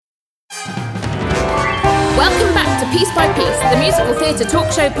Welcome back to Piece by Piece, the musical theatre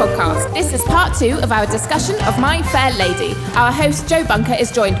talk show podcast. This is part 2 of our discussion of My Fair Lady. Our host, Joe Bunker,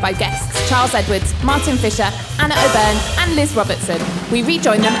 is joined by guests Charles Edwards, Martin Fisher, Anna O'Byrne and Liz Robertson. We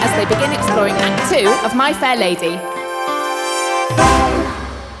rejoin them as they begin exploring Act 2 of My Fair Lady.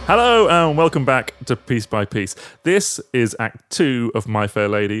 Hello and welcome back to Piece by Piece. This is Act 2 of My Fair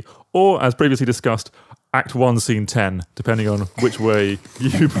Lady, or as previously discussed, Act 1, Scene 10, depending on which way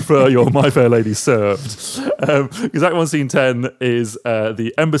you prefer your My Fair Lady served. Because Act 1, Scene 10 is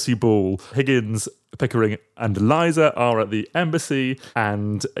the embassy ball. Higgins, Pickering and Eliza are at the embassy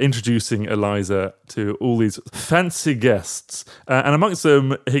and introducing Eliza to all these fancy guests. And amongst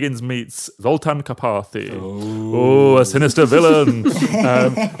them, Higgins meets Zoltan Karpathy. Oh, a sinister villain,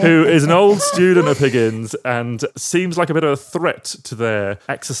 who is an old student of Higgins and seems like a bit of a threat to their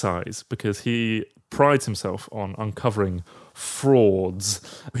exercise because he prides himself on uncovering frauds.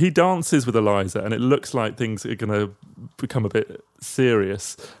 He dances with Eliza and it looks like things are going to become a bit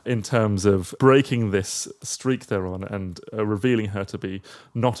serious in terms of breaking this streak they're on and revealing her to be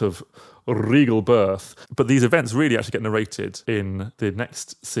not of regal birth. But these events really actually get narrated in the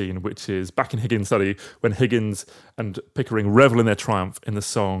next scene, which is back in Higgins' study when Higgins and Pickering revel in their triumph in the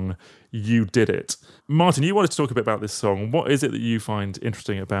song You Did It. Martin, you wanted to talk a bit about this song. What is it that you find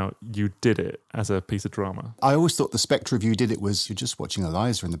interesting about You Did It as a piece of drama? I always thought the spectre of You Did It was you're just watching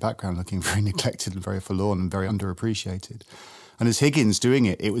Eliza in the background looking very neglected and very forlorn and very underappreciated. And as Higgins doing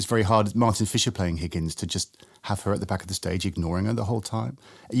it, it was very hard, Martin Fisher playing Higgins, to just have her at the back of the stage ignoring her the whole time.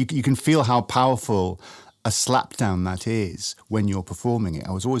 You can feel how powerful a slapdown that is when you're performing it.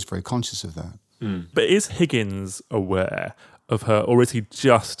 I was always very conscious of that. But is Higgins aware of her, or is he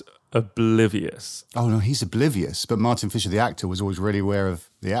just oblivious? Oh no, he's oblivious. But Martin Fisher, the actor, was always really aware of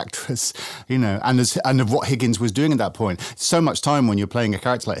the actress, and of what Higgins was doing at that point. So much time when you're playing a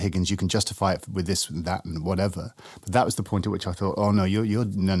character like Higgins, you can justify it with this and that and whatever. But that was the point at which I thought, oh no,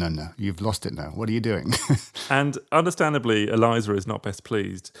 no, you've lost it now. What are you doing? And understandably, Eliza is not best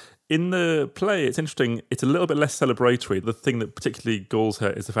pleased. In the play, it's interesting, it's a little bit less celebratory. The thing that particularly galls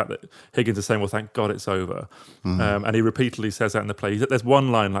her is the fact that Higgins is saying, well, thank God it's over. And he repeatedly says that in the play. There's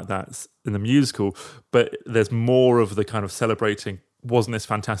one line like that in the musical, but there's more of the kind of celebrating, wasn't this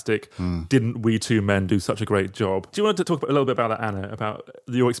fantastic? Didn't we two men do such a great job? Do you want to talk a little bit about that, Anna, about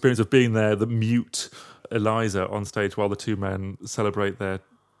your experience of being there, the mute Eliza on stage while the two men celebrate their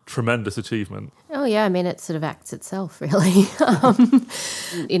tremendous achievement? Oh, yeah. I mean, it sort of acts itself, really.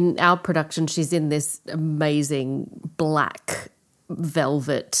 In our production, she's in this amazing black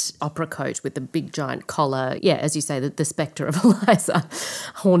velvet opera coat with the big giant collar. Yeah, as you say, the spectre of Eliza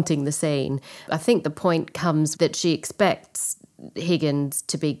haunting the scene. I think the point comes that she expects Higgins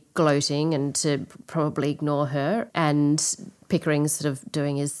to be gloating and to probably ignore her, and Pickering's sort of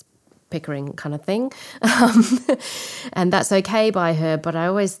doing his Pickering kind of thing. And that's okay by her, but I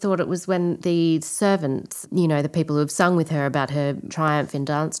always thought it was when the servants, the people who have sung with her about her triumph in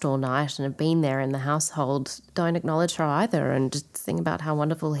Danced All Night and have been there in the household, don't acknowledge her either and just sing about how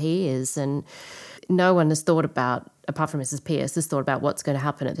wonderful he is. And no one has thought about, apart from Mrs. Pearce, has thought about what's going to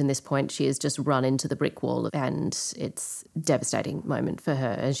happen at this point. She has just run into the brick wall and it's a devastating moment for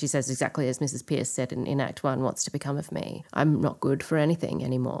her. And she says exactly as Mrs. Pearce said in Act 1, what's to become of me? I'm not good for anything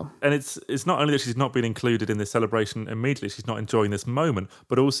anymore. And it's not only that she's not been included in this celebration immediately, she's not enjoying this moment,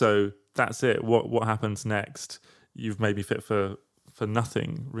 but also that's it. What happens next? You've made me fit for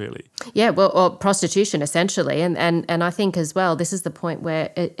nothing, really. Yeah, well, or prostitution, essentially. And I think as well, this is the point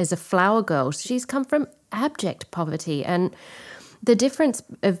where, as a flower girl, she's come from abject poverty. And the difference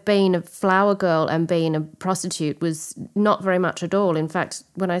of being a flower girl and being a prostitute was not very much at all. In fact,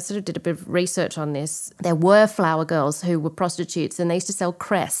 when I sort of did a bit of research on this, there were flower girls who were prostitutes and they used to sell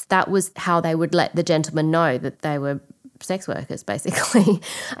cress. That was how they would let the gentleman know that they were sex workers, basically.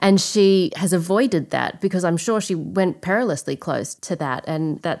 And she has avoided that because I'm sure she went perilously close to that.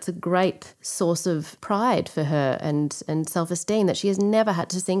 And that's a great source of pride for her and self-esteem that she has never had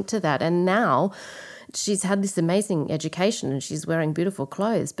to sink to that. And now she's had this amazing education and she's wearing beautiful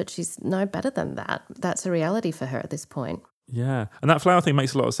clothes, but she's no better than that. That's a reality for her at this point. Yeah, and that flower thing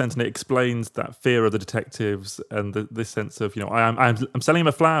makes a lot of sense, and it explains that fear of the detectives and this sense of, I'm selling him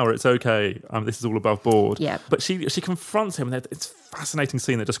a flower, it's okay, this is all above board. Yeah. But she confronts him, and it's a fascinating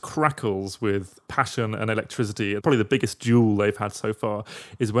scene that just crackles with passion and electricity. Probably the biggest duel they've had so far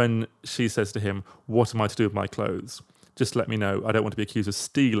is when she says to him, "What am I to do with my clothes? Just let me know. I don't want to be accused of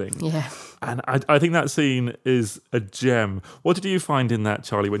stealing." Yeah. And I think that scene is a gem. What did you find in that,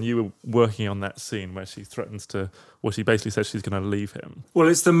 Charlie, when you were working on that scene where she threatens to, well, she basically says she's going to leave him? Well,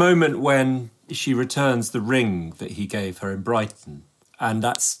 it's the moment when she returns the ring that he gave her in Brighton. And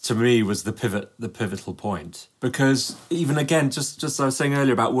that's, to me, was the pivotal point. Because even again, just as I was saying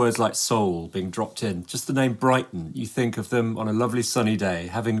earlier about words like soul being dropped in, just the name Brighton, you think of them on a lovely sunny day,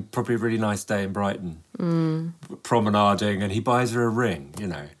 having probably a really nice day in Brighton, promenading, and he buys her a ring, you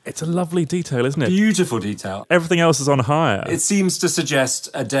know. It's a lovely detail, isn't it? Beautiful detail. Everything else is on hire. It seems to suggest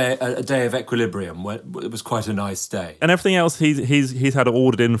a day of equilibrium, where it was quite a nice day. And everything else he's had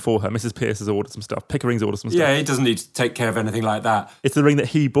ordered in for her. Mrs. Pierce has ordered some stuff. Pickering's ordered some stuff. Yeah, he doesn't need to take care of anything like that. It's the ring that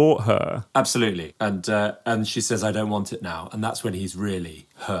he bought her. Absolutely. And she says, I don't want it now. And that's when he's really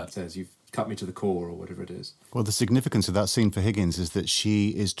hurt. Says, you've cut me to the core, or whatever it is. Well, the significance of that scene for Higgins is that she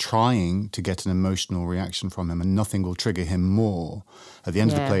is trying to get an emotional reaction from him, and nothing will trigger him more. At the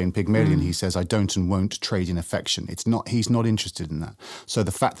end of the play in Pygmalion, he says, I don't and won't trade in affection. He's not interested in that. So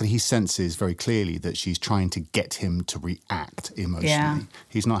the fact that he senses very clearly that she's trying to get him to react emotionally,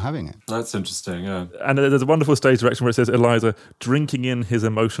 he's not having it. That's interesting, yeah. And there's a wonderful stage direction where it says Eliza drinking in his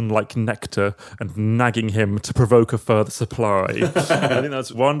emotion like nectar and nagging him to provoke a further supply. I think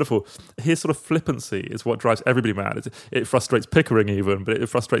that's wonderful. His sort of flippancy is what drives everybody mad. It frustrates Pickering even, but it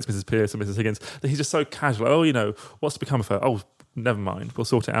frustrates Mrs. Pierce and Mrs. Higgins. That he's just so casual. Oh, you know, what's to become of her? Oh, never mind, we'll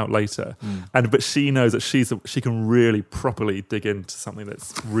sort it out later. But she knows that she can really properly dig into something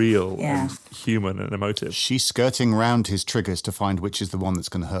that's real and human and emotive. She's skirting around his triggers to find which is the one that's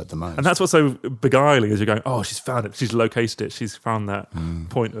going to hurt the most. And that's what's so beguiling, is you're going, oh, she's found it, she's located it, she's found that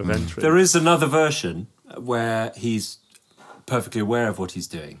point of entry. There is another version where he's perfectly aware of what he's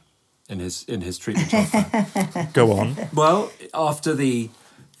doing in his treatment of her. Go on. Well, after the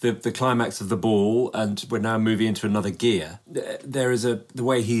climax of the ball, and we're now moving into another gear, there is the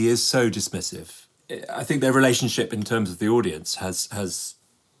way he is so dismissive. I think their relationship in terms of the audience has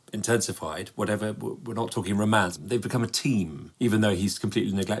intensified. Whatever, we're not talking romance. They've become a team, even though he's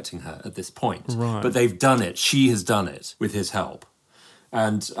completely neglecting her at this point. Right. But they've done it. She has done it with his help.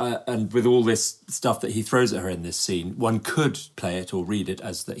 And with all this stuff that he throws at her in this scene, one could play it or read it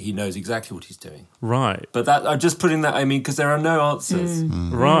as that he knows exactly what he's doing. Right. But I'm just putting that, because there are no answers.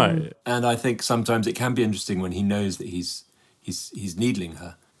 Right. And I think sometimes it can be interesting when he knows that he's needling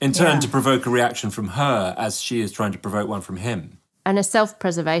her. In turn, to provoke a reaction from her as she is trying to provoke one from him. And a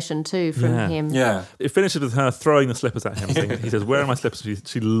self-preservation too from him. Yeah. It finishes with her throwing the slippers at him. Saying, he says, where are my slippers?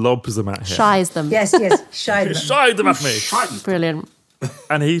 She lobs them at him. Shies them. Yes, shied them. Shied them at me. Brilliant.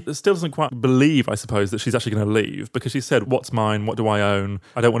 And he still doesn't quite believe, I suppose, that she's actually going to leave, because she said, what's mine? What do I own?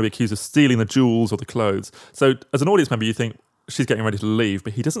 I don't want to be accused of stealing the jewels or the clothes. So as an audience member, you think she's getting ready to leave,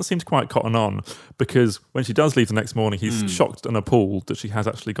 but he doesn't seem to quite cotton on, because when she does leave the next morning, he's shocked and appalled that she has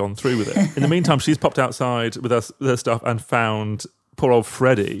actually gone through with it. In the meantime, she's popped outside with her stuff and found poor old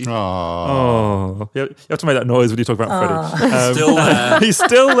Freddie. Oh, you have to make that noise when you talk about Freddie. Still there. He's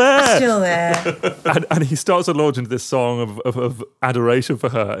still there. Still there. And he starts to launch into this song of adoration for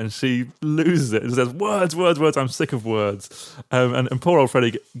her, and she loses it and says, words, I'm sick of words. And poor old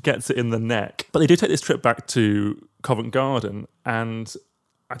Freddie gets it in the neck. But they do take this trip back to Covent Garden, and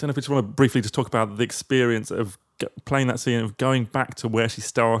I don't know if you just want to briefly just talk about the experience of playing that scene, of going back to where she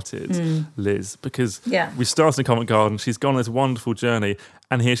started, Liz, because we started in Covent Garden, she's gone on this wonderful journey,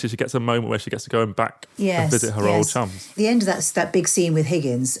 and here she gets a moment where she gets to go back and visit her old chums. The end of that big scene with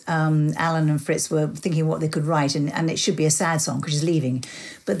Higgins, Alan and Fritz were thinking what they could write, and it should be a sad song because she's leaving,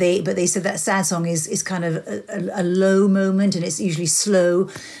 but they said that sad song is kind of a low moment, and it's usually slow,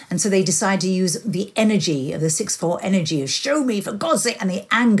 and so they decide to use the energy of the 6/4 energy of show me for God's sake, and the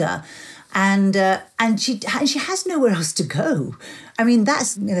anger. And she has nowhere else to go. I mean,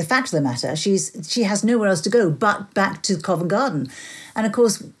 that's the fact of the matter. She has nowhere else to go but back to Covent Garden. And of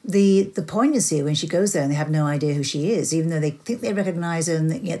course, the poignancy when she goes there and they have no idea who she is, even though they think they recognise her,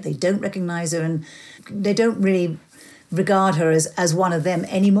 and yet they don't recognise her, and they don't really regard her as one of them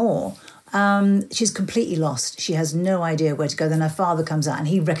anymore. She's completely lost. She has no idea where to go. Then her father comes out and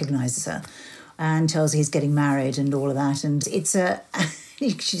he recognises her and tells her he's getting married and all of that. And it's a...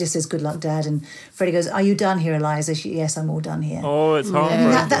 She just says, good luck, Dad. And Freddie goes, are you done here, Eliza? Yes, I'm all done here. Oh, it's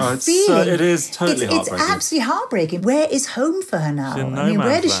heartbreaking. That feeling. It is totally heartbreaking. It's absolutely heartbreaking. Where is home for her now?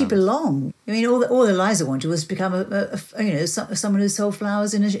 Where does she belong? I mean, all Eliza wanted was to become someone who sold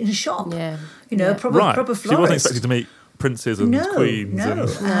flowers in a shop. Yeah. Proper florist. She wasn't expected to meet princes and queens.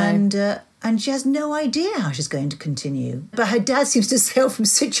 No. And she has no idea how she's going to continue. But her dad seems to sail from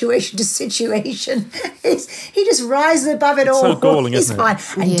situation to situation. He just rises above it all. So galling, He's isn't fine.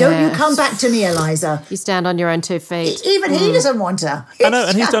 it? And don't you come back to me, Eliza. You stand on your own 2 feet. Even he doesn't want her. I know,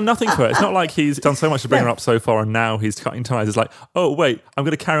 and he's done nothing for it. It's not like he's done so much to bring her up so far and now he's cutting ties. It's like, oh, wait, I'm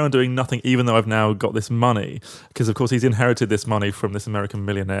going to carry on doing nothing even though I've now got this money. Because, of course, he's inherited this money from this American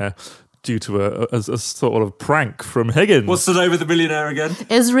millionaire due to a sort of prank from Higgins. What's the name of the millionaire again?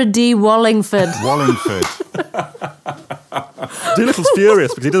 Ezra D. Wallingford. Wallingford. Doolittle's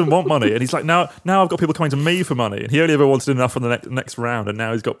furious because he doesn't want money, and he's like, now I've got people coming to me for money, and he only ever wanted enough on the next round, and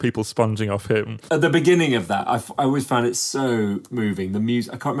now he's got people sponging off him. At the beginning of that, I always found it so moving. The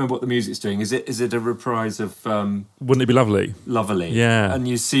music, I can't remember what the music's doing. Is it a reprise of Wouldn't It Be Lovely? Lovely? Yeah. And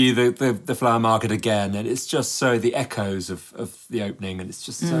you see the flower market again, and it's just so the echoes of the opening, and it's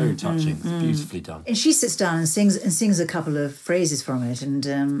just so touching. It's beautifully done. And she sits down and sings a couple of phrases from it,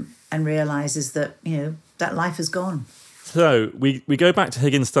 and realizes that that life is gone. So we go back to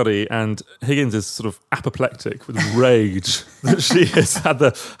Higgins' study, and Higgins is sort of apoplectic with rage that she has had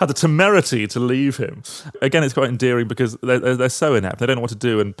the temerity to leave him. Again, it's quite endearing because they're so inept. They don't know what to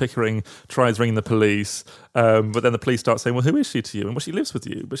do, and Pickering tries ringing the police, but then the police start saying, well, who is she to you? And well, she lives with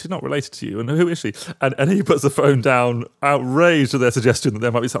you, but she's not related to you. And who is she? And he puts the phone down, outraged at their suggestion that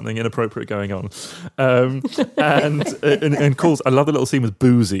there might be something inappropriate going on. And calls, I love the little scene with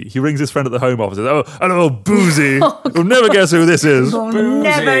Boozy. He rings his friend at the Home Office and says, oh, hello, Boozy. You'll never guess who this is. Oh,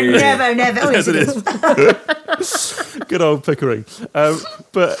 never. Oh, Yes, it is. Good old Pickering.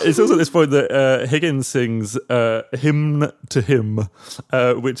 But it's also at this point that Higgins sings Hymn to Him,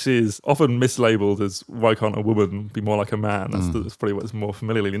 which is often mislabeled as Why Can't a Woman Be More Like a Man? That's probably what it's more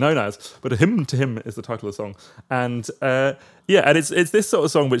familiarly known as. But A Hymn to Him is the title of the song. And and it's this sort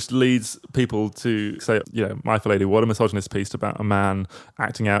of song which leads people to say, My Fair Lady, what a misogynist piece about a man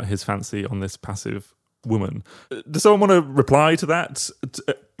acting out his fancy on this passive woman. Does someone want to reply to that?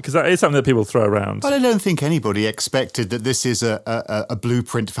 Because that is something that people throw around. But I don't think anybody expected that this is a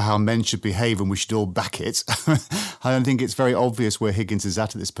blueprint for how men should behave and we should all back it. I don't think it's very obvious where Higgins is at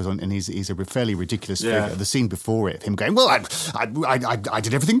this point, and he's a fairly ridiculous figure. The scene before it, him going, well, I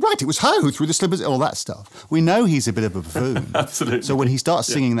did everything right. It was her who threw the slippers, all that stuff. We know he's a bit of a buffoon. Absolutely. So when he starts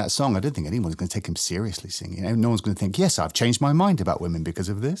singing that song, I don't think anyone's going to take him seriously singing. No one's going to think, yes, I've changed my mind about women because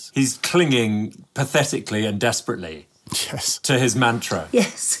of this. He's clinging pathetically and desperately Yes. to his mantra.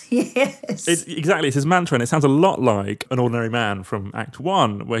 Yes. Exactly, it's his mantra, and it sounds a lot like An Ordinary Man from Act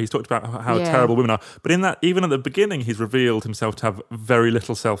 1, where he's talked about how terrible women are. But in that, even at the beginning, he's revealed himself to have very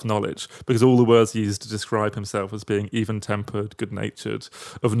little self-knowledge, because all the words he used to describe himself as being even-tempered, good-natured,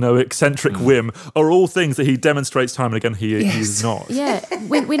 of no eccentric whim, are all things that he demonstrates time and again he's not. Yeah,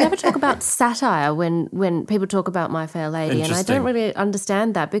 we never talk about satire when people talk about My Fair Lady, and I don't really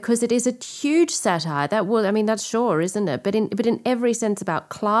understand that, because it is a huge satire. That's sure, isn't it? But in every sense about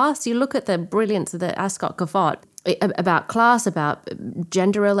class, you look at the brilliance of the Ascot Gavotte, about class, about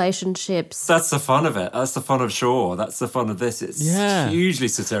gender relationships. That's the fun of it. That's the fun of Shaw. That's the fun of this. It's hugely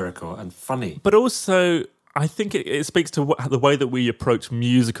satirical and funny. But also, I think it speaks to the way that we approach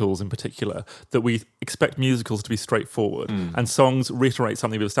musicals in particular, that we expect musicals to be straightforward, and songs reiterate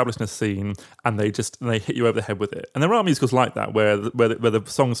something we've established in a scene, and they hit you over the head with it. And there are musicals like that where the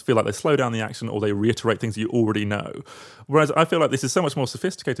songs feel like they slow down the action or they reiterate things you already know. Whereas I feel like this is so much more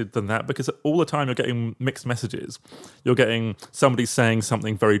sophisticated than that, because all the time you're getting mixed messages. You're getting somebody saying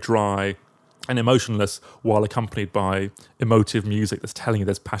something very dry and emotionless while accompanied by emotive music that's telling you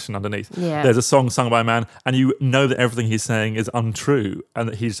there's passion underneath. Yeah. There's a song sung by a man and you know that everything he's saying is untrue and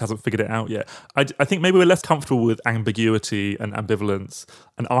that he just hasn't figured it out yet. I think maybe we're less comfortable with ambiguity and ambivalence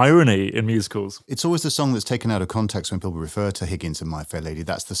and irony in musicals. It's always the song that's taken out of context when people refer to Higgins and My Fair Lady.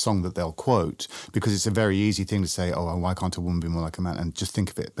 That's the song that they'll quote, because it's a very easy thing to say, oh, why can't a woman be more like a man? And just think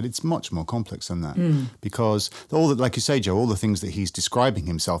of it. But it's much more complex than that. Because like you say, Joe, all the things that he's describing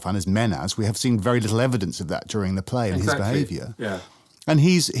himself and as men as, we have seen very little evidence of that during the play and his behaviour. Yeah. And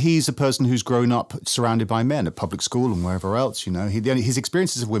he's a person who's grown up surrounded by men at public school and wherever else, His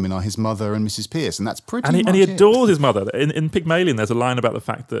experiences of women are his mother and Mrs. Pierce, and that's pretty much And he adores it. his mother. In Pygmalion, there's a line about the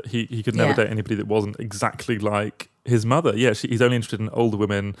fact that he could never date anybody that wasn't exactly like his mother. Yeah, he's only interested in older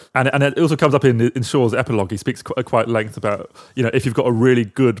women. And it also comes up in Shaw's epilogue. He speaks quite length about, if you've got a really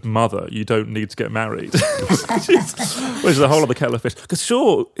good mother, you don't need to get married. which is a whole other kettle of fish. Because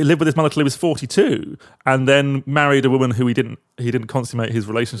Shaw lived with his mother till he was 42 and then married a woman who he didn't consummate his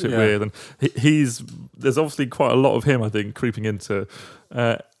relationship with. And there's obviously quite a lot of him, I think, creeping into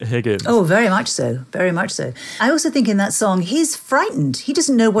Higgins. Oh, very much so. Very much so. I also think in that song, he's frightened. He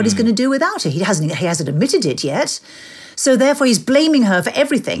doesn't know what he's going to do without her. He hasn't admitted it yet. So therefore, he's blaming her for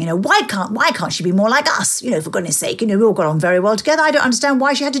everything. Why can't she be more like us? For goodness sake, we all got on very well together. I don't understand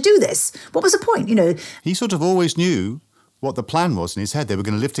why she had to do this. What was the point? He sort of always knew what the plan was in his head. They were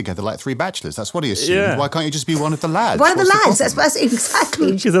going to live together like three bachelors. That's what he assumed. Yeah. Why can't you just be one of the lads? One of the lads. That's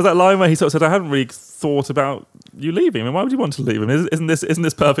exactly. Because there's that line where he sort of said, I hadn't really thought about you leave him? And why would you want to leave him? Isn't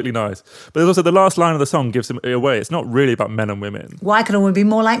this perfectly nice? But there's also the last line of the song gives him away. It's not really about men and women. Why can a woman be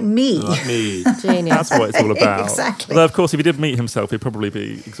more like me? Like me. Genius. That's what it's all about. Exactly. Although, of course, if he did meet himself, he'd probably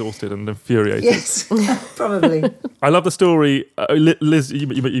be exhausted and infuriated. Yes, probably. I love the story. Liz, you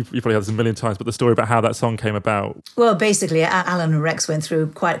probably heard this a million times, but the story about how that song came about. Well, basically, Alan and Rex went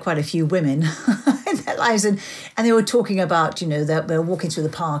through quite a few women in their lives, and they were talking about, that they were walking through the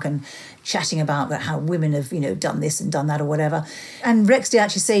park and chatting about how women have, done this and done that or whatever. And Rex did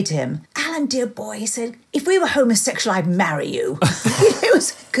actually say to him, Alan, dear boy, he said, if we were homosexual, I'd marry you. It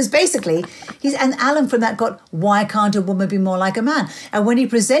was because basically and Alan from that got, why can't a woman be more like a man? And when he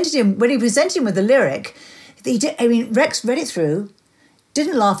presented him with the lyric, Rex read it through,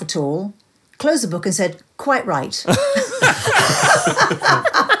 didn't laugh at all, closed the book and said, quite right.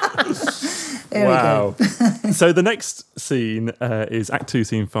 There wow. So the next scene is Act 2,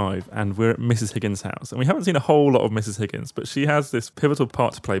 Scene 5, and we're at Mrs. Higgins' house. And we haven't seen a whole lot of Mrs. Higgins, but she has this pivotal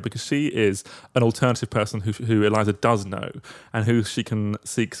part to play because she is an alternative person who Eliza does know and who she can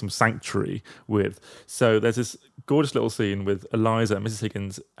seek some sanctuary with. So there's this gorgeous little scene with Eliza and Mrs.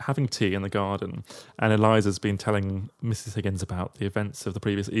 Higgins having tea in the garden, and Eliza's been telling Mrs. Higgins about the events of the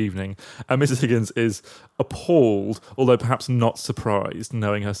previous evening, and Mrs. Higgins is appalled, although perhaps not surprised,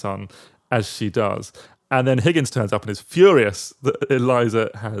 knowing her son as she does. And then Higgins turns up and is furious that Eliza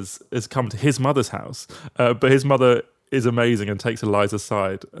has come to his mother's house. But his mother is amazing and takes Eliza's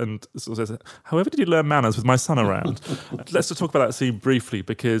side and sort of says, however did you learn manners with my son around? Let's just talk about that scene briefly,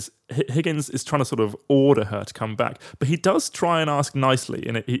 because Higgins is trying to sort of order her to come back. But he does try and ask nicely,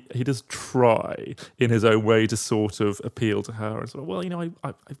 and he does try in his own way to sort of appeal to her and sort of, well,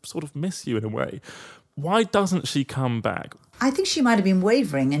 I sort of miss you in a way. Why doesn't she come back? I think she might have been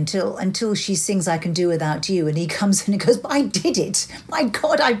wavering until she sings I Can Do Without You, and he comes in and goes, but I did it. My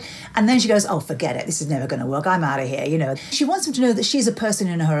God, And then she goes, oh, forget it. This is never going to work. I'm out of here, She wants him to know that she's a person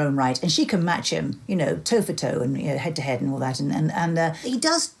in her own right, and she can match him, toe for toe and head to head and all that. And he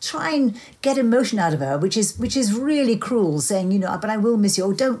does try and get emotion out of her, which is really cruel, saying, but I will miss you.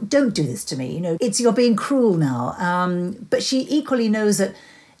 Oh, don't do this to me. You're being cruel now. But she equally knows that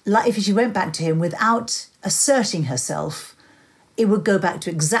if she went back to him without asserting herself, it would go back to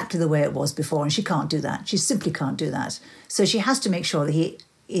exactly the way it was before, and she can't do that. She simply can't do that. So she has to make sure that he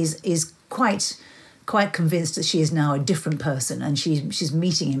is quite convinced that she is now a different person, and she's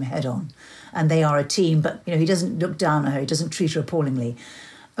meeting him head on, and they are a team. But he doesn't look down on her. He doesn't treat her appallingly.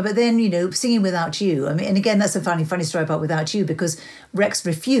 But then, singing Without You. I mean, and again, that's a funny story about Without You, because Rex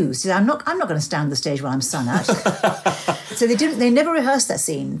refused. He said, I'm not going to stand on the stage while I'm sung at. So they never rehearsed that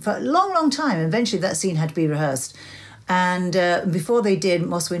scene for a long, long time. Eventually, that scene had to be rehearsed. And before they did,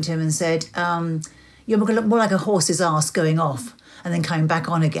 Moss went to him and said, you're going to look more like a horse's arse going off and then coming back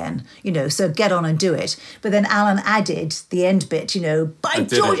on again, so get on and do it. But then Alan added the end bit, by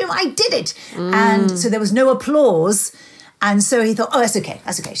George, I did it. And so there was no applause. And so he thought, oh, that's okay.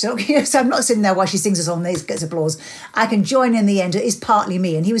 So I'm not sitting there while she sings a song and gets applause. I can join in the end. It is partly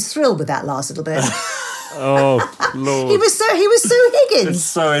me. And he was thrilled with that last little bit. Oh, Lord. He was so Higgins. It's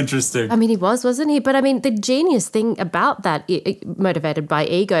so interesting. I mean, he wasn't he? But I mean, the genius thing about that, motivated by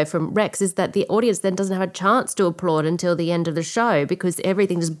ego from Rex, is that the audience then doesn't have a chance to applaud until the end of the show, because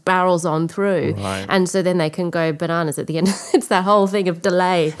everything just barrels on through. Right. And so then they can go bananas at the end. It's that whole thing of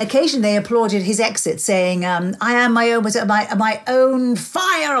delay. Occasionally they applauded his exit, saying, I am my own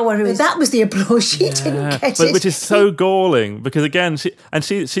fire, or whatever. That was the applause. She didn't get it. Which is so galling, because again,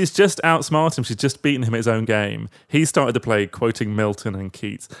 she's just outsmarted him. She's just beaten him at his own game. He started to play quoting Milton and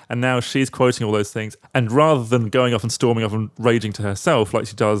Keats, and now she's quoting all those things. And rather than going off and storming off and raging to herself like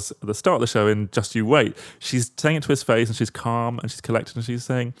she does at the start of the show in Just You Wait, she's saying it to his face, and she's calm and she's collected, and she's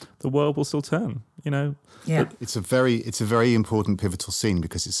saying the world will still turn. Yeah. It's a very important pivotal scene,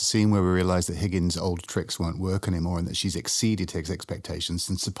 because it's a scene where we realise that Higgins' old tricks won't work anymore, and that she's exceeded his expectations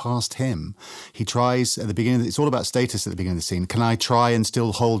and surpassed him. He tries at the beginning. It's all about status at the beginning of the scene. Can I try and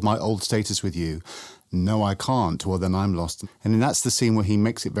still hold my old status with you? No, I can't. Well, then I'm lost. And then that's the scene where he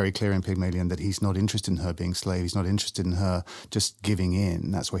makes it very clear in Pygmalion that he's not interested in her being slave. He's not interested in her just giving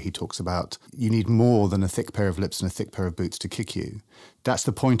in. That's where he talks about, you need more than a thick pair of lips and a thick pair of boots to kick you. That's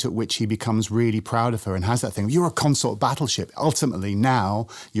the point at which he becomes really proud of her and has that thing. You're a consort battleship. Ultimately, now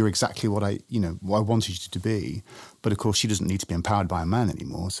you're exactly what I wanted you to be. But of course, she doesn't need to be empowered by a man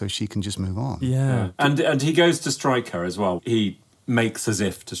anymore, so she can just move on. Yeah. And he goes to strike her as well. He makes as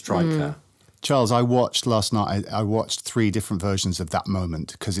if to strike her. Charles, I watched last night. I watched 3 different versions of that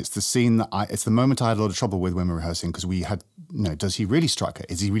moment, because it's the scene it's the moment I had a lot of trouble with when we were rehearsing, because we had, does he really strike her?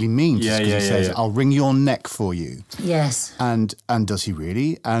 Is he really mean? He says, I'll wring your neck for you. Yes. And does he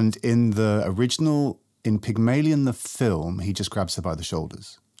really? And in the original In Pygmalion, the film, he just grabs her by the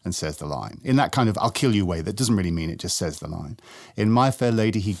shoulders and says the line. In that kind of I'll kill you way that doesn't really mean it, just says the line. In My Fair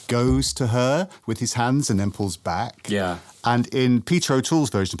Lady, he goes to her with his hands and then pulls back. Yeah. And in Peter O'Toole's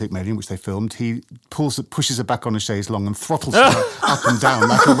version of Pygmalion, which they filmed, he pushes her back on a chaise longue and throttles her up and down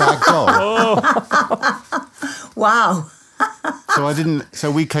like a rag doll. Wow.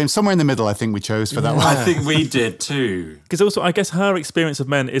 So we came somewhere in the middle, I think we chose for that one. I think we did too. Because also, I guess her experience of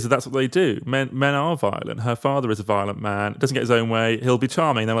men is that that's what they do. Men are violent. Her father is a violent man. Doesn't get his own way. He'll be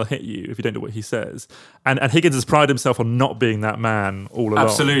charming, then he'll hit you if you don't do what he says. And Higgins has prided himself on not being that man all along.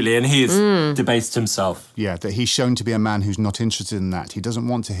 Absolutely, and he has debased himself. Yeah, that he's shown to be a man who's not interested in that. He doesn't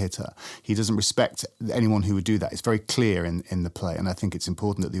want to hit her. He doesn't respect anyone who would do that. It's very clear in the play, and I think it's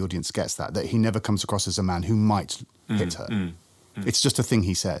important that the audience gets that he never comes across as a man who might hit her. It's just a thing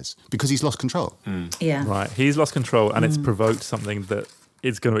he says because he's lost control. Yeah. Right, he's lost control and it's provoked something that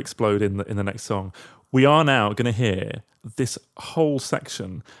is going to explode in the next song. We are now going to hear this whole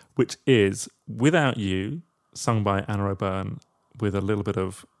section, which is Without You, sung by Anna O'Byrne, with a little bit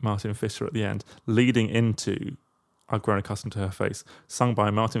of Martin Fisher at the end, leading into I've Grown Accustomed to Her Face, sung by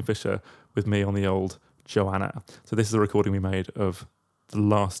Martin Fisher with me on the old Joanna. So this is a recording we made of the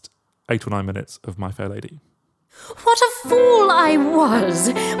last 8 or 9 minutes of My Fair Lady. What a fool I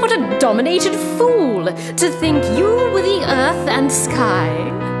was! What a dominated fool to think you were the earth and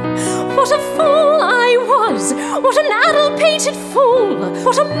sky! What a fool I was! What an addle-pated fool!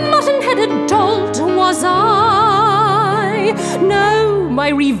 What a mutton-headed dolt was I! No, my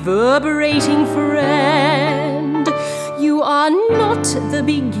reverberating friend, you are not the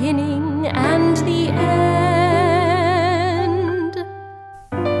beginning and the end.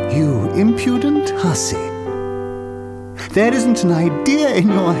 You impudent hussy. There isn't an idea in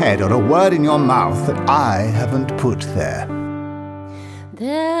your head or a word in your mouth that I haven't put there.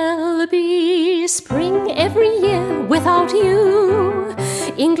 There'll be spring every year without you.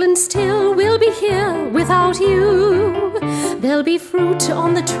 England still will be here without you. There'll be fruit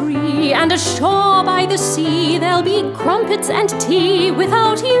on the tree and a shore by the sea. There'll be crumpets and tea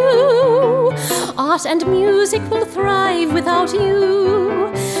without you. Art and music will thrive without you.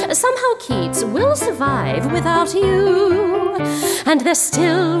 Somehow Keats will survive without you. And there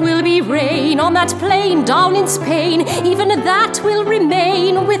still will be rain on that plain down in Spain. Even that will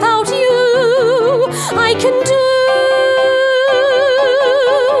remain without you. I can do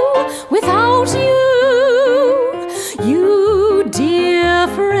without you. You dear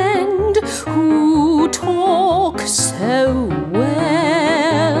friend who talk so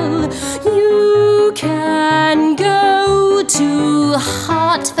well. You can go to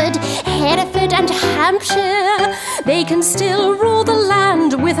Hertford, Hereford and Hampshire. They can still rule the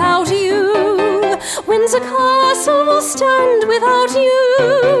land without you. Windsor Castle will stand without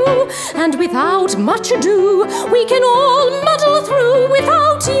you. And without much ado, we can all muddle through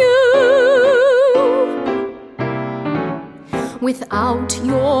without you. Without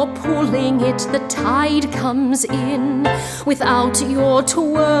your pulling it, the tide comes in. Without your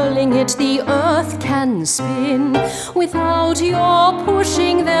twirling it, the earth can spin. Without your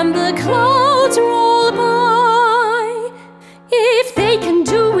pushing them, the clouds roll by. If they can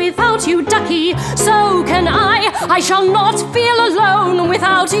do without you, ducky, so can I. I shall not feel alone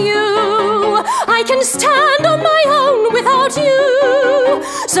without you. I can stand on my own without you.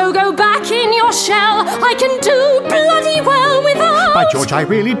 So go back in your shell. I can do bloody well without. By George, I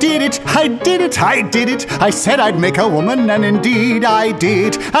really did it. I did it. I did it. I said I'd make a woman, and indeed I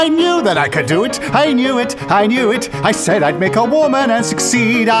did. I knew that I could do it. I knew it. I knew it. I said I'd make a woman and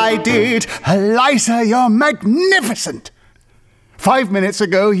succeed. I did. Eliza, you're magnificent. 5 minutes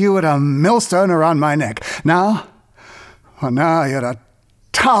ago, you were a millstone around my neck. Now you're a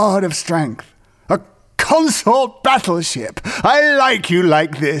tower of strength, a consort battleship. I like you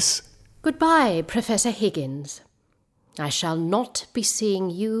like this. Goodbye, Professor Higgins. I shall not be seeing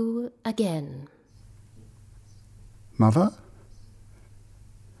you again. Mother?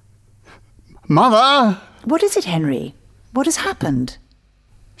 Mother! What is it, Henry? What has happened?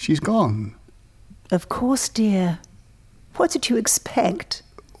 She's gone. Of course, dear. What did you expect?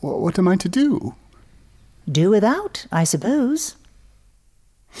 What am I to do? Do without, I suppose.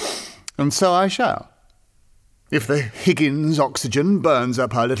 And so I shall. If the Higgins oxygen burns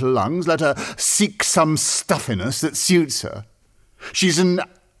up her little lungs, let her seek some stuffiness that suits her. She's an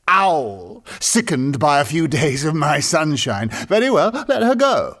owl, sickened by a few days of my sunshine. Very well, let her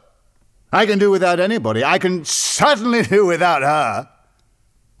go. I can do without anybody. I can certainly do without her.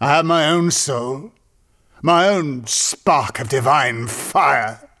 I have my own soul, my own spark of divine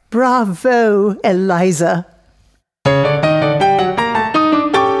fire. Bravo, Eliza.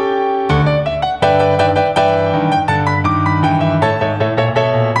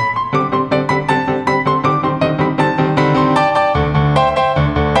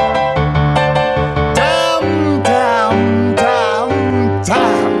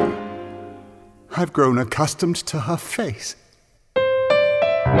 I've grown accustomed to her face.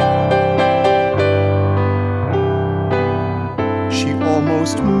 She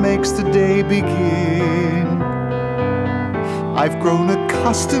almost makes the day begin. I've grown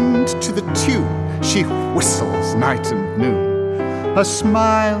accustomed to the tune she whistles night and noon. Her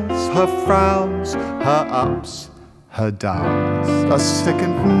smiles, her frowns, her ups, her downs are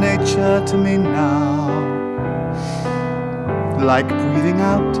second nature to me now. Like breathing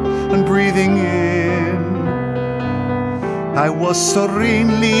out and breathing in. I was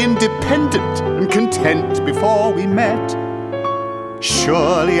serenely independent and content before we met.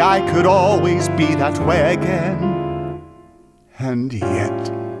 Surely I could always be that way again. And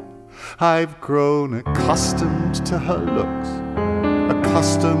yet I've grown accustomed to her looks,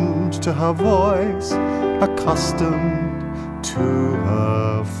 accustomed to her voice, accustomed to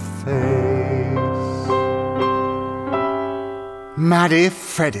her face. Maddie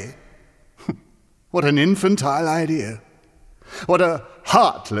Freddy. What an infantile idea. What a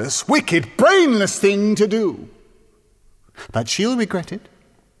heartless, wicked, brainless thing to do. But she'll regret it.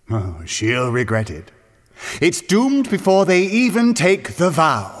 Oh, she'll regret it. It's doomed before they even take the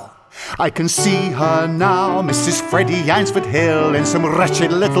vow. I can see her now, Mrs. Freddie Yainsford Hill, in some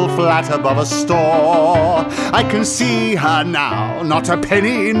wretched little flat above a store. I can see her now, not a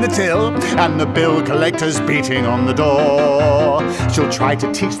penny in the till, and the bill collector's beating on the door. She'll try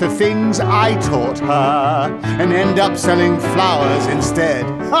to teach the things I taught her, and end up selling flowers instead.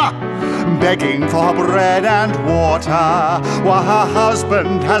 Ha! Begging for bread and water, while her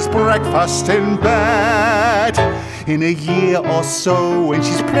husband has breakfast in bed. In a year or so, when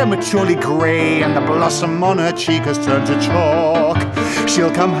she's prematurely grey and the blossom on her cheek has turned to chalk,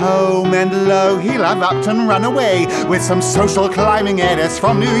 she'll come home and lo, he'll have upped and run away with some social climbing edits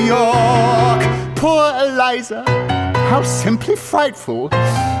from New York. Poor Eliza, how simply frightful,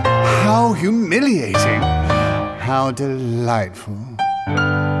 how humiliating, how delightful.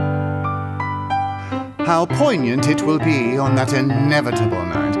 How poignant it will be on that inevitable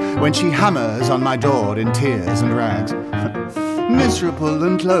night when she hammers on my door in tears and rags. Miserable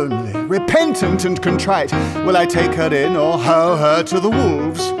and lonely, repentant and contrite, will I take her in or hurl her to the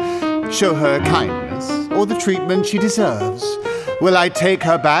wolves? Show her kindness or the treatment she deserves? Will I take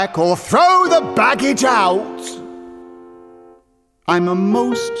her back or throw the baggage out? I'm a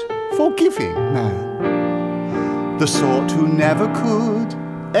most forgiving man, the sort who never could,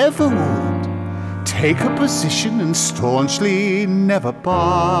 ever would, take a position and staunchly never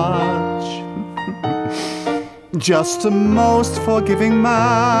budge. Just a most forgiving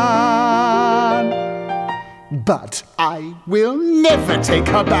man. But I will never take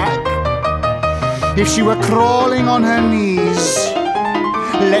her back. If she were crawling on her knees,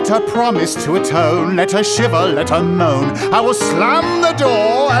 let her promise to atone, let her shiver, let her moan. I will slam the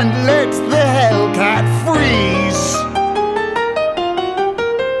door and let the hellcat freeze.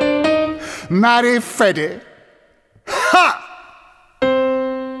 Maddie Freddy. Ha!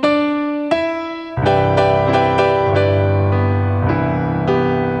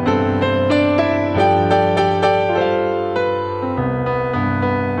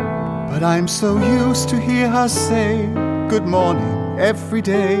 But I'm so used to hear her say good morning every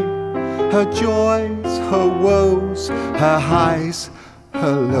day. Her joys, her woes, her highs,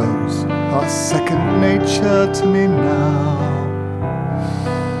 her lows are second nature to me now.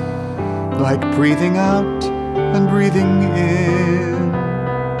 Like breathing out and breathing in.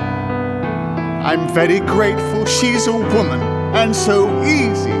 I'm very grateful she's a woman and so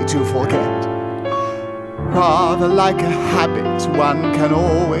easy to forget. Rather like a habit one can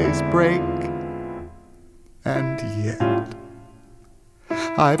always break. And yet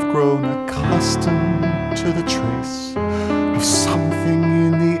I've grown accustomed to the trace of something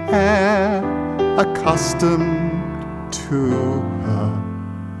in the air, accustomed to her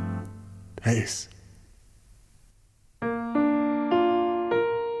pace. I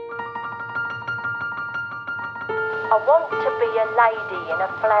want to be a lady in a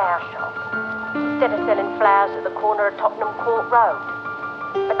flower shop instead of selling flowers at the corner of Tottenham Court Road.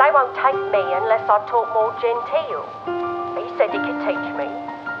 But they won't take me unless I talk more genteel. He said he could teach me.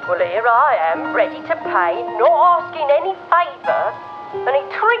 Well, here I am, ready to pay, not asking any favour, and he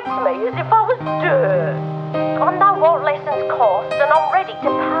treats me as if I was dirt. I know what lessons cost, and I'm ready to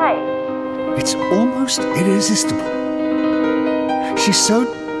pay. It's almost irresistible. She's so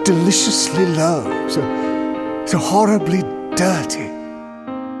deliciously low, so horribly dirty.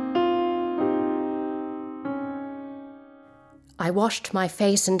 I washed my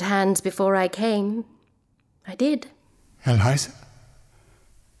face and hands before I came. I did. Eliza,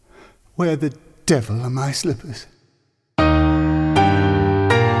 where the devil are my slippers?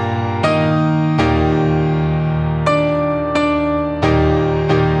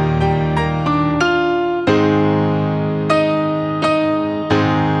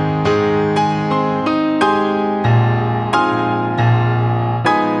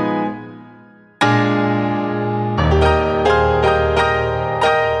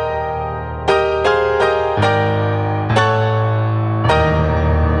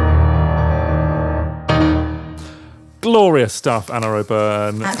 Glorious stuff, Anna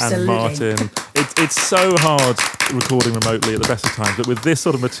O'Byrne Absolutely. and Martin. It's so hard recording remotely at the best of times, but with this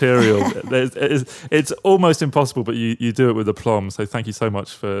sort of material, it's almost impossible, but you do it with aplomb. So thank you so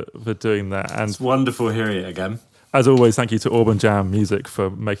much for doing that. And It's wonderful hearing it again. as always, thank you to Auburn Jam Music for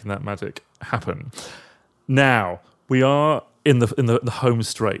making that magic happen. Now, we are in the home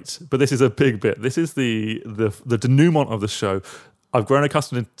straight, but this is a big bit. This is the denouement of the show. I've grown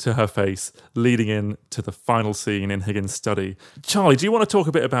accustomed to her face leading in to the final scene in Higgins' study. Charlie, do you want to talk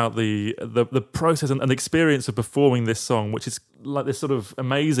a bit about the process and the experience of performing this song, which is like this sort of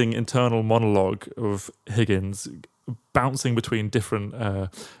amazing internal monologue of Higgins bouncing between different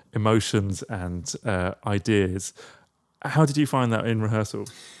emotions and ideas. How did you find that in rehearsal?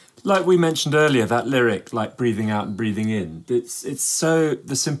 Like we mentioned earlier, that lyric, like breathing out and breathing in, it's so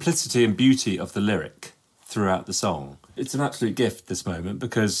the simplicity and beauty of the lyric throughout the song. It's an absolute gift, this moment,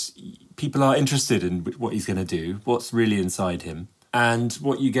 because people are interested in what he's going to do, what's really inside him. And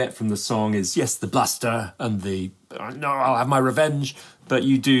what you get from the song is, yes, the bluster and the, no, I'll have my revenge, but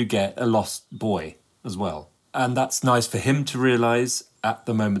you do get a lost boy as well. And that's nice for him to realise at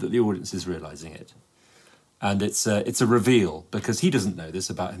the moment that the audience is realising it. And it's a reveal, because he doesn't know this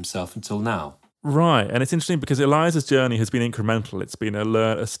about himself until now. Right, and it's interesting because Eliza's journey has been incremental. It's been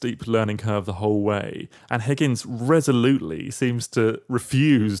a steep learning curve the whole way, and Higgins resolutely seems to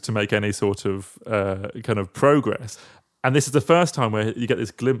refuse to make any sort of kind of progress. And this is the first time where you get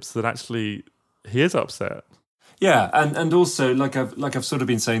this glimpse that actually he is upset. Yeah, and also like I've sort of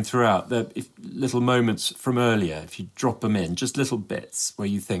been saying throughout, that if little moments from earlier, if you drop them in, just little bits where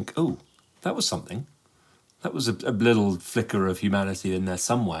you think, oh, that was something, that was a little flicker of humanity in there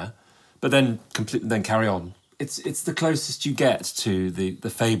somewhere. But then then carry on. It's the closest you get to the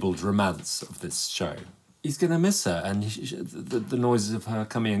fabled romance of this show. He's going to miss her, and the noises of her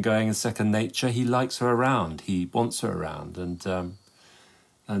coming and going is second nature. He likes her around. He wants her around,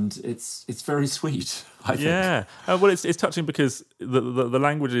 and it's very sweet, I think. Yeah, well, it's touching because the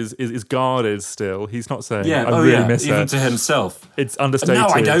language is guarded still. He's not saying, Yeah, I really miss her. even to himself. It's understated. No,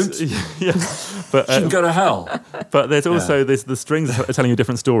 I don't. Yeah, but She can go to hell. But there's also the strings are telling you a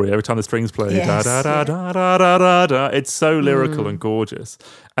different story every time the strings play. Yes, Da, da, da, da, da, da, da. It's so lyrical and gorgeous,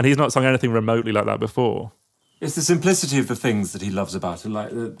 and he's not sung anything remotely like that before. It's the simplicity of the things that he loves about her.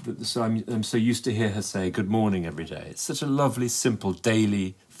 Like, so I'm so used to hear her say "good morning" every day. It's such a lovely, simple,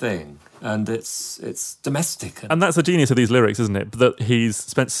 daily thing, and it's domestic. And that's the genius of these lyrics, isn't it? That he's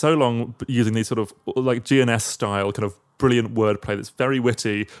spent so long using these sort of like GNS style kind of brilliant wordplay that's very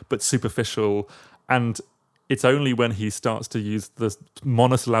witty but superficial, and it's only when he starts to use the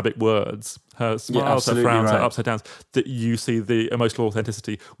monosyllabic words, her smiles, her frowns, her ups, her downs, that you see the emotional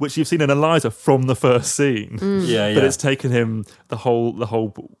authenticity, which you've seen in Eliza from the first scene. But it's taken him the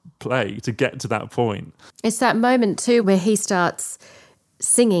whole play to get to that point. It's that moment too where he starts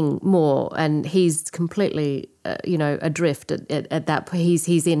singing more, and he's completely, adrift at that.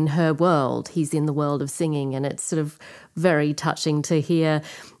 He's in her world. He's in the world of singing, and it's sort of very touching to hear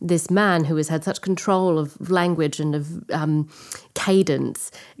this man who has had such control of language and of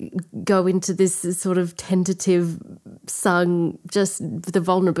cadence go into this sort of tentative sung, just the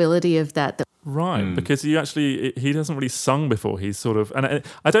vulnerability of that. Right, because he hasn't really sung before. He's sort of, and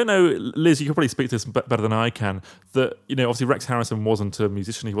I don't know, Liz, you could probably speak to this better than I can, that, obviously Rex Harrison wasn't a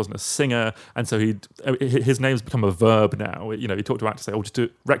musician, he wasn't a singer, and so his name's become a verb now. He talked to actors, say, just do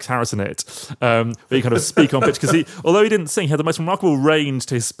Rex Harrison it, where you kind of speak on pitch, because although he didn't sing, he had the most remarkable range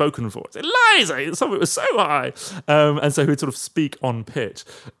to his spoken voice. Eliza, some of it was so high, and so he would sort of speak on pitch.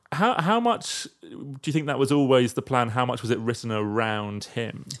 How much do you think that was always the plan? How much was it written around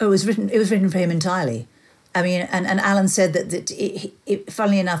him? It was written for him entirely. I mean, and Alan said that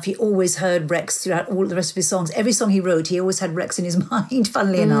funnily enough, he always heard Rex throughout all the rest of his songs. Every song he wrote, he always had Rex in his mind,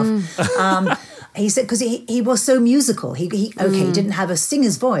 funnily enough. He said, because he was so musical. He didn't have a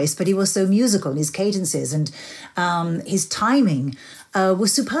singer's voice, but he was so musical in his cadences, and his timing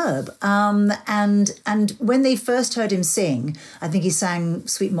was superb. And when they first heard him sing, I think he sang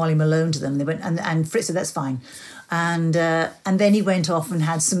Sweet Molly Malone to them. They went, and Fritz said, that's fine. And then he went off and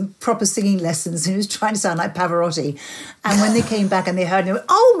had some proper singing lessons, and he was trying to sound like Pavarotti. And when they came back and they heard him, they went,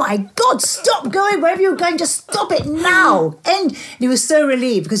 oh my God, stop going wherever you're going, just stop it now. And he was so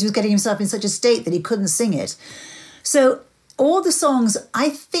relieved because he was getting himself in such a state that he couldn't sing it. So all the songs, I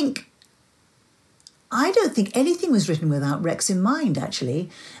don't think anything was written without Rex in mind, actually.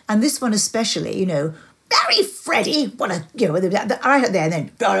 And this one especially, very Freddie, what a, right up there, and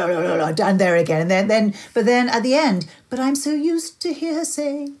then blah, blah, blah, blah, down there again, and then at the end, but I'm so used to hear her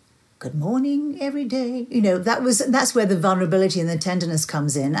say, good morning every day. That's where the vulnerability and the tenderness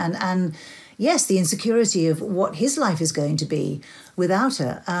comes in, and yes, the insecurity of what his life is going to be without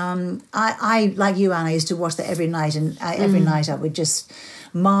her. I like you, Anna, used to watch that every night, and every night I would just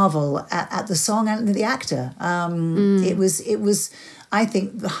marvel at the song and the actor. It was, I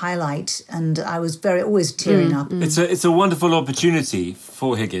think, the highlight, and I was always tearing up. It's a wonderful opportunity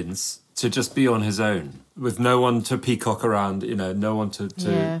for Higgins to just be on his own, with no one to peacock around, no one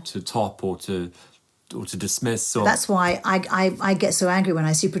to top or to dismiss. That's why I get so angry when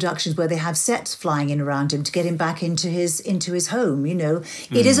I see productions where they have sets flying in around him to get him back into his home.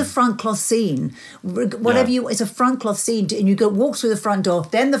 It is a front cloth scene. It's a front cloth scene, and you walk through the front door,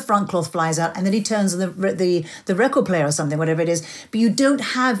 then the front cloth flies out, and then he turns on the record player or something, whatever it is. But you don't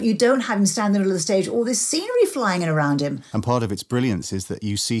have him stand in the middle of the stage, all this scenery flying in around him. And part of its brilliance is that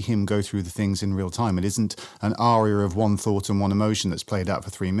you see him go through the things in real time. It isn't an aria of one thought and one emotion that's played out for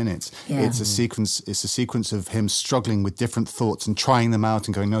 3 minutes. Yeah. It's a sequence of him struggling with different thoughts and trying them out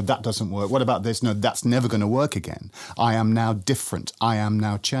and going, no, that doesn't work. What about this? No, that's never going to work again. I am now different. I am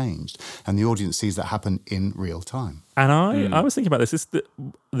now changed. And the audience sees that happen in real time. And I was thinking about this.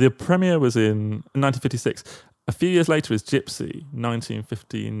 The premiere was in 1956. A few years later is Gypsy,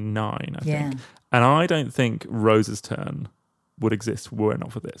 1959, I think. And I don't think Rose's Turn would exist were it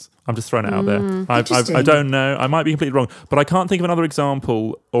not for this. I'm just throwing it out there. I don't know. I might be completely wrong, but I can't think of another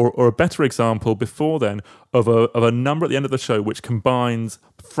example or a better example before then of a number at the end of the show which combines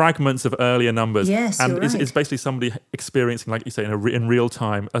fragments of earlier numbers. Yes, and you're right. is basically somebody experiencing, like you say, in real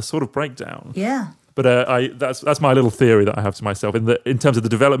time, a sort of breakdown. Yeah. But that's my little theory that I have to myself in terms of the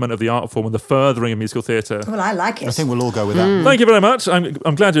development of the art form and the furthering of musical theatre. Well, I like it. I think we'll all go with that. Thank you very much.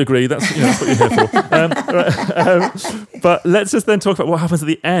 I'm glad you agree. That's what you're here for. But let's just then talk about what happens at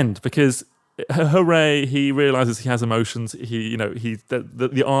the end, because hooray, he realises he has emotions.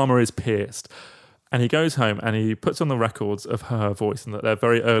 The armour is pierced. And he goes home and he puts on the records of her voice, and they're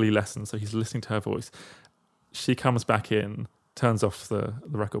very early lessons, so he's listening to her voice. She comes back in, turns off the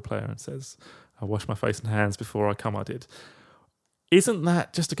record player and says, I washed my face and hands before I come, I did. Isn't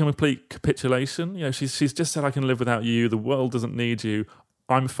that just a complete capitulation? She's just said, I can live without you. The world doesn't need you.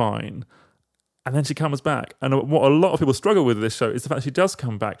 I'm fine. And then she comes back. And what a lot of people struggle with this show is the fact she does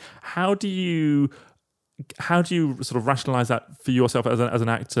come back. How do you sort of rationalise that for yourself as an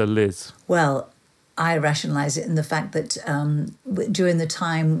actor, Liz? Well, I rationalise it in the fact that during the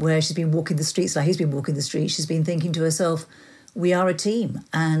time where she's been walking the streets, like he's been walking the streets, she's been thinking to herself, we are a team.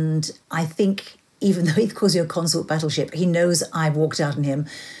 And I think even though he calls you a consort battleship, he knows I've walked out on him.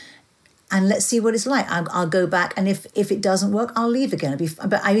 And let's see what it's like. I'll go back, and if it doesn't work, I'll leave again.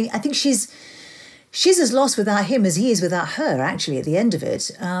 But I think she's as lost without him as he is without her, actually, at the end of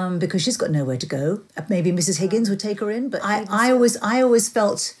it, because she's got nowhere to go. Maybe Mrs. Higgins would take her in, but I always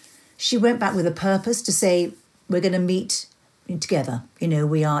felt she went back with a purpose to say, we're going to meet together.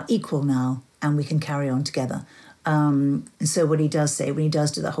 We are equal now, and we can carry on together. And so what he does say, when he does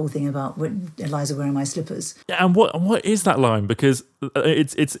do that whole thing about Eliza wearing my slippers. Yeah, and what is that line? Because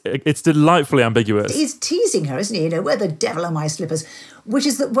it's delightfully ambiguous. He's teasing her, isn't he? Where the devil are my slippers? Which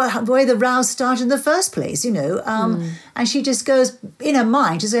is the way the rows started in the first place, And she just goes, in her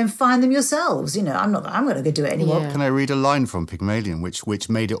mind, to say, find them yourselves. I'm going to go do it anymore. Can I read a line from Pygmalion, which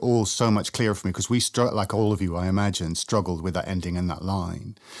made it all so much clearer for me? Because we, like all of you, I imagine, struggled with that ending and that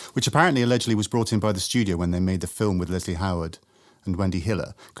line, which apparently allegedly was brought in by the studio when they made the film with Leslie Howard and Wendy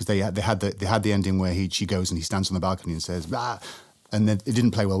Hiller, because they had the ending where she goes and he stands on the balcony and says, bah! And then it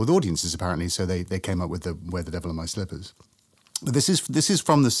didn't play well with audiences apparently, so they came up with Where the Devil Are My Slippers. But this is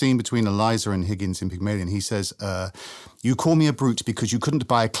from the scene between Eliza and Higgins in Pygmalion. He says, you call me a brute because you couldn't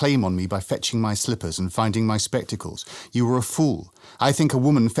buy a claim on me by fetching my slippers and finding my spectacles. You were a fool. I think a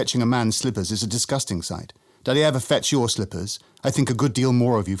woman fetching a man's slippers is a disgusting sight. Did I ever fetch your slippers? I think a good deal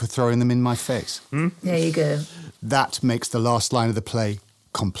more of you for throwing them in my face. There you go. That makes the last line of the play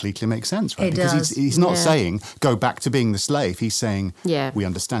completely make sense, right? It because does. he's not saying, go back to being the slave. He's saying, Yeah. we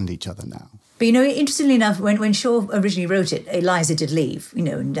understand each other now. But, interestingly enough, when Shaw originally wrote it, Eliza did leave,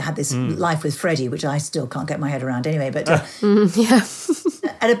 and had this life with Freddie, which I still can't get my head around anyway. But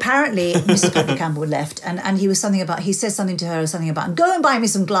and apparently Mrs. Pepper Campbell left, and he said something to her, and go and buy me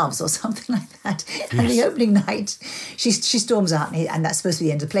some gloves or something like that. Yes. And the opening night, she storms out, and that's supposed to be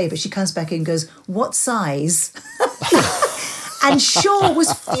the end of the play, but she comes back in and goes, what size? And Shaw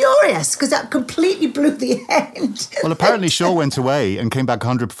was furious because that completely blew the end. Well, apparently Shaw went away and came back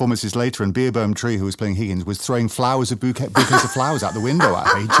 100 performances later, and Beerbohm Tree, who was playing Higgins, was throwing bouquets of flowers out the window at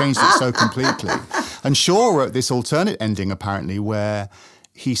her. He changed it so completely. And Shaw wrote this alternate ending, apparently, where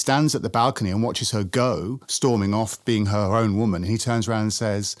he stands at the balcony and watches her go, storming off, being her own woman. And he turns around and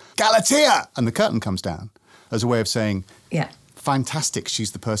says, Galatea! And the curtain comes down as a way of saying, fantastic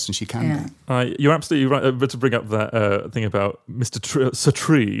she's the person she can be. You're absolutely right. But to bring up that thing about Mr.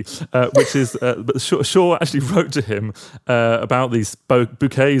 Satree, which is, but Shaw actually wrote to him about these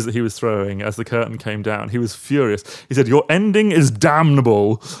bouquets that he was throwing as the curtain came down. He was furious. He said, "Your ending is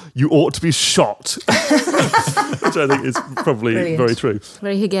damnable. You ought to be shot," which I think is probably Brilliant. very true.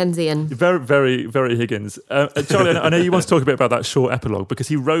 Very Higginsian. Very, very, very Higgins. Charlie, I know you want to talk a bit about that Shaw epilogue because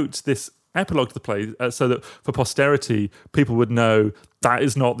he wrote this epilogue to the play so that for posterity people would know that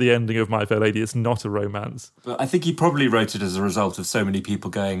is not the ending of My Fair Lady. It's not a romance. But I think he probably wrote it as a result of so many people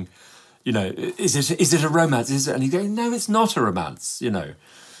going, you know, is it a romance? Is it? And he's going, no, it's not a romance. You know.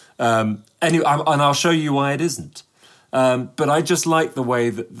 Anyway, and I'll show you why it isn't. But I just like the way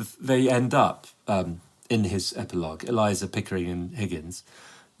that they end up in his epilogue. Eliza, Pickering, and Higgins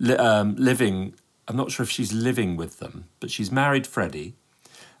living. I'm not sure if she's living with them, but she's married Freddie.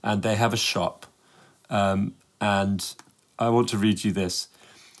 And they have a shop, and I want to read you this.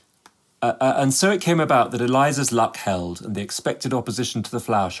 And so it came about that Eliza's luck held, and the expected opposition to the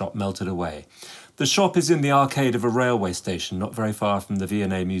flower shop melted away. The shop is in the arcade of a railway station not very far from the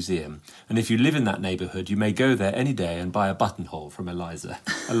V&A Museum. And if you live in that neighbourhood, you may go there any day and buy a buttonhole from Eliza.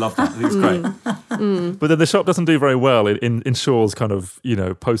 I love that. I think it's great. But then the shop doesn't do very well in Shaw's kind of,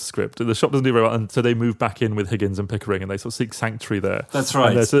 postscript. The shop doesn't do very well, and so they move back in with Higgins and Pickering, and they sort of seek sanctuary there. That's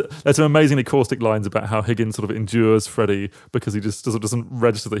right. And there's some amazingly caustic lines about how Higgins sort of endures Freddie because he just doesn't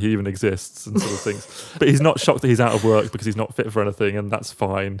register that he even exists and sort of things. But he's not shocked that he's out of work because he's not fit for anything, and that's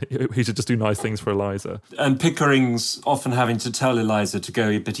fine. He should just do nice things for Eliza. And Pickering's often having to tell Eliza to go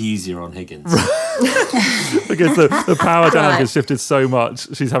a bit easier on Higgins. Because the power dynamic has shifted so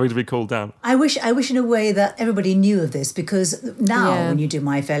much, she's having to be called down. I wish in a way that everybody knew of this, because now when you do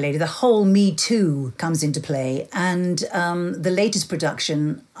My Fair Lady, the whole Me Too comes into play. And the latest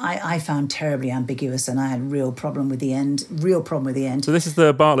production I found terribly ambiguous, and I had a real problem with the end. So this is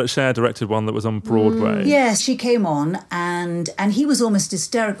the Bartlett Sher directed one that was on Broadway. Yes, she came on and he was almost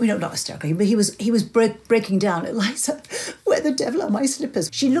hysterical. Not hysterical, but he was breaking down. Eliza, where the devil are my slippers?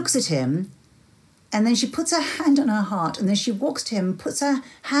 She looks at him, and then she puts her hand on her heart, and then she walks to him, puts her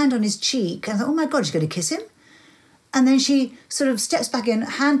hand on his cheek, and I thought, oh my God, she's going to kiss him? And then she sort of steps back in,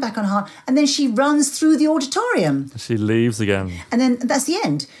 hand back on her heart, and then she runs through the auditorium. She leaves again. And then that's the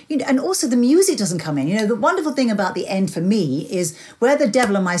end. And also the music doesn't come in. The wonderful thing about the end for me is where the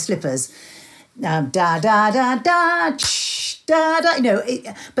devil are my slippers. Da da da da, da da.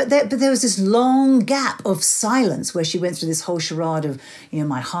 But there was this long gap of silence where she went through this whole charade of,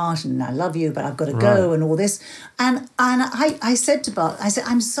 my heart and I love you, but I've got to go and all this. And I said to Bart, I said,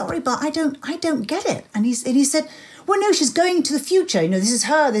 I'm sorry, Bart, I don't get it. And he said, well, no, she's going to the future. This is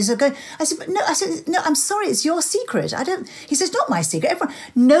her. This is her going. I said, no, I'm sorry. It's your secret. He says, not my secret.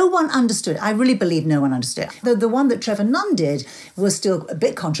 No one understood. I really believe no one understood. The one that Trevor Nunn did was still a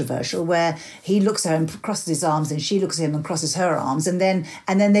bit controversial, where he looks at her and crosses his arms, and she looks at him and crosses her arms, and then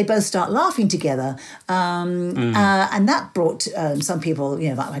they both start laughing together. And that brought some people,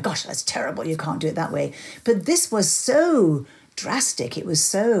 like, oh my gosh, that's terrible. You can't do it that way. But this was so drastic. It was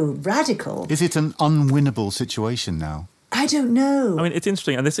so radical. Is it an unwinnable situation now? I don't know. I mean, it's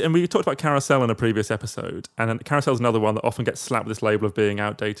interesting, and we talked about Carousel in a previous episode, and Carousel's another one that often gets slapped with this label of being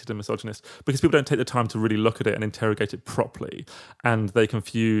outdated and misogynist because people don't take the time to really look at it and interrogate it properly, and they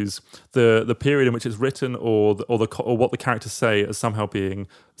confuse the period in which it's written or what the characters say as somehow being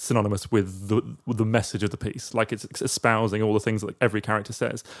synonymous with the message of the piece, like it's espousing all the things that every character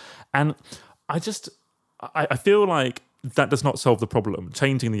says, and I feel like that does not solve the problem,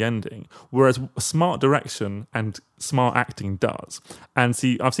 changing the ending, whereas smart direction and smart acting does. And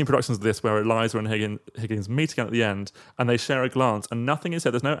I've seen productions of this where Eliza and Higgins meet again at the end, and they share a glance, and nothing is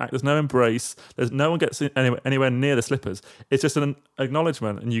said. There's no act, there's no embrace. There's no one gets anywhere near the slippers. It's just an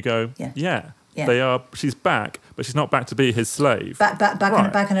acknowledgement, and you go, yeah. They are. She's back, but she's not back to be his slave. Back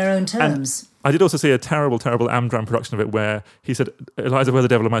on her own terms. And I did also see a terrible, terrible Amdram production of it where he said, Eliza, where the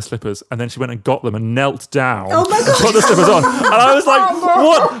devil are my slippers? And then she went and got them and knelt down. Oh my God. And put the slippers on. And I was like,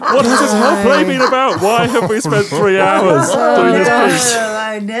 what has this whole play been about? Why have we spent 3 hours doing this piece?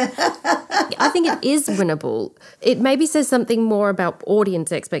 I know. I think it is winnable. It maybe says something more about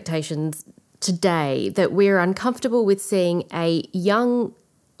audience expectations today, that we're uncomfortable with seeing a young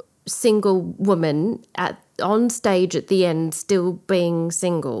single woman on stage at the end still being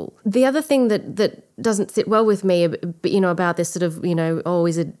single. The other thing that doesn't sit well with me, about this sort of,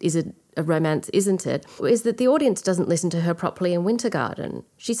 is it a romance, isn't it, is that the audience doesn't listen to her properly in Winter Garden.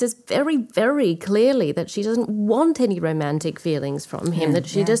 She says very, very clearly that she doesn't want any romantic feelings from him, that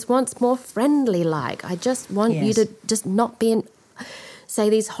she just wants more friendly like. I just want you to just not be say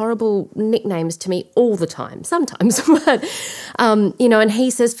these horrible nicknames to me all the time, sometimes. But, and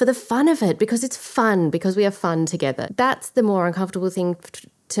he says for the fun of it, because it's fun, because we have fun together. That's the more uncomfortable thing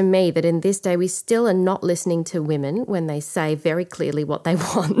to me, that in this day we still are not listening to women when they say very clearly what they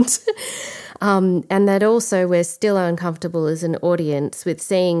want. And that also we're still uncomfortable as an audience with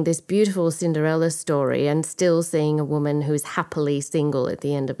seeing this beautiful Cinderella story and still seeing a woman who's happily single at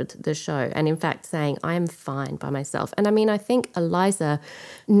the end of the show, and in fact saying, I am fine by myself. And I mean, I think Eliza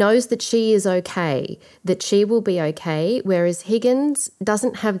knows that she is okay, that she will be okay, whereas Higgins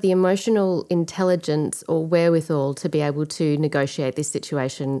doesn't have the emotional intelligence or wherewithal to be able to negotiate this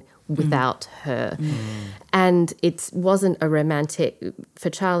situation without her. And it wasn't a romantic, for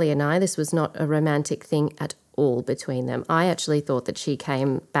Charlie and I, this was not a romantic thing at all between them. I actually thought that she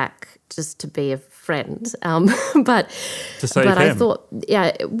came back just to be a friend. But to save him. I thought,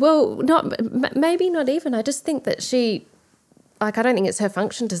 maybe not even. I just think that she, I don't think it's her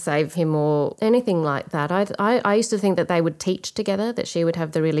function to save him or anything like that. I used to think that they would teach together, that she would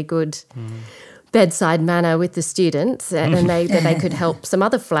have the really good bedside manner with the students, and that they could help some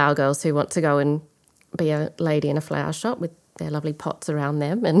other flower girls who want to go and be a lady in a flower shop with their lovely pots around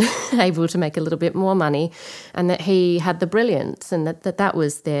them and able to make a little bit more money, and that he had the brilliance, and that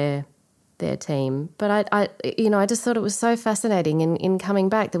was their team. But I just thought it was so fascinating in coming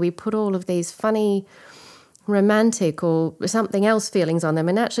back that we put all of these funny, romantic or something else feelings on them,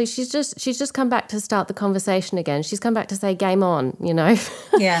 and actually she's just come back to start the conversation again. She's come back to say game on,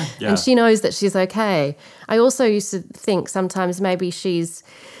 Yeah. And she knows that she's okay. I also used to think sometimes maybe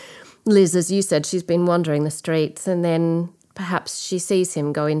Liz, as you said, she's been wandering the streets, and then perhaps she sees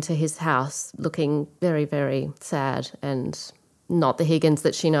him go into his house looking very, very sad and not the Higgins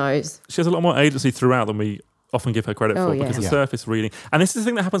that she knows. She has a lot more agency throughout than we often give her credit for, because the surface reading, and this is the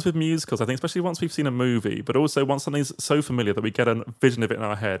thing that happens with musicals, I think, especially once we've seen a movie, but also once something's so familiar that we get a vision of it in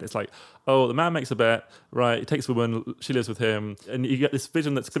our head. It's like, oh, the man makes a bet, right, he takes a woman, she lives with him, and you get this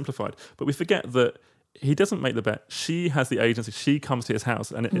vision that's simplified. But we forget that he doesn't make the bet. She has the agency. She comes to his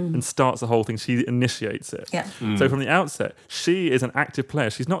house and starts the whole thing. She initiates it. Yeah. So from the outset, she is an active player.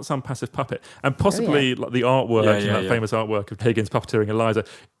 She's not some passive puppet. And possibly like the artwork, that famous artwork of Higgins puppeteering Eliza,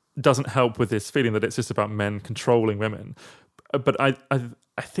 doesn't help with this feeling that it's just about men controlling women. But I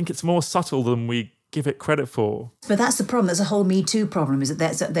think it's more subtle than we give it credit for. But that's the problem. There's a whole Me Too problem, is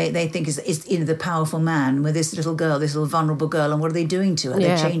that they think is the powerful man with this little girl, this little vulnerable girl, and what are they doing to her?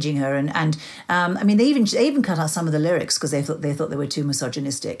 They're changing her, and I mean, they even cut out some of the lyrics because they thought they were too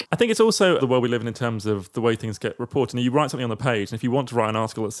misogynistic. I think it's also the world we live in terms of the way things get reported. And you write something on the page, and if you want to write an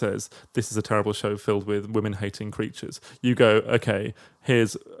article that says this is a terrible show filled with women-hating creatures, you go, okay,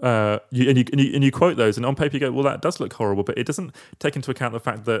 here's you quote those, and on paper you go, well, that does look horrible, but it doesn't take into account the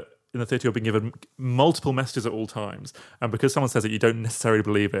fact that in the theatre you're being given multiple messages at all times, and because someone says it, you don't necessarily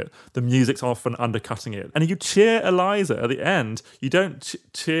believe it. The music's often undercutting it, and you cheer Eliza at the end. You don't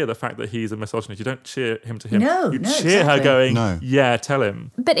cheer the fact that he's a misogynist. You don't cheer him to him. No, you no, cheer her exactly. going, yeah, tell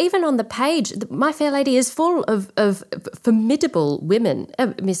him. But even on the page, My Fair Lady is full of formidable women.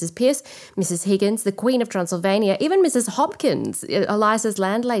 Mrs. Pierce, Mrs. Higgins, the Queen of Transylvania, even Mrs. Hopkins, Eliza's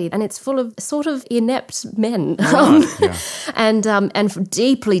landlady, and it's full of sort of inept men and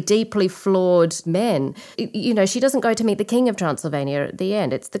deeply flawed men. She doesn't go to meet the King of Transylvania at the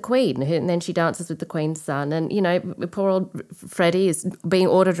end. It's the Queen, and then she dances with the Queen's son. And, poor old Freddie is being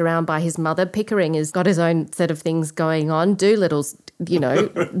ordered around by his mother. Pickering has got his own set of things going on. Doolittle's,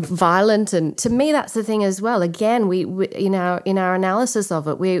 violent. And to me, that's the thing as well. Again, we in our analysis of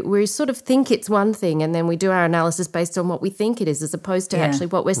it, we sort of think it's one thing, and then we do our analysis based on what we think it is, as opposed to actually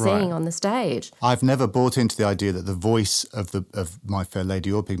what we're seeing on the stage. I've never bought into the idea that the voice of My Fair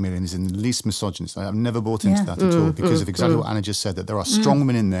Lady or Pygmalion is in the least misogynist. I've never bought into that at all, because of exactly what Anna just said, that there are strong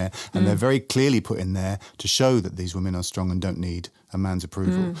women in there, and they're very clearly put in there to show that these women are strong and don't need a man's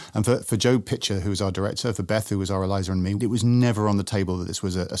approval. And for Joe Pitcher, who was our director, for Beth, who was our Eliza, and me, it was never on the table that this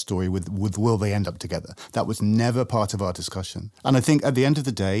was a story with will they end up together. That was never part of our discussion. And I think at the end of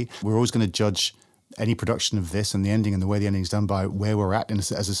the day, we're always going to judge any production of this and the ending and the way the ending is done by where we're at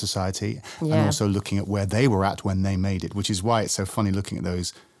as a society, and also looking at where they were at when they made it, which is why it's so funny looking at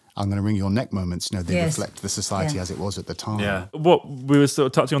those I'm going to wring your neck moments. They reflect the society as it was at the time. Yeah. What we were sort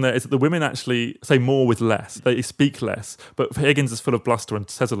of touching on there is that the women actually say more with less. They speak less. But Higgins is full of bluster and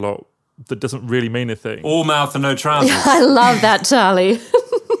says a lot that doesn't really mean anything. All mouth and no trousers. I love that, Charlie.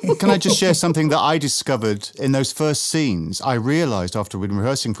 Can I just share something that I discovered in those first scenes? I realised after we'd been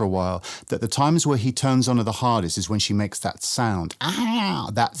rehearsing for a while that the times where he turns on her the hardest is when she makes that sound.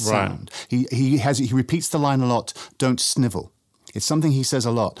 That sound. Right. He repeats the line a lot, don't snivel. It's something he says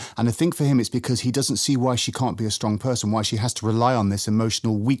a lot. And I think for him, it's because he doesn't see why she can't be a strong person, why she has to rely on this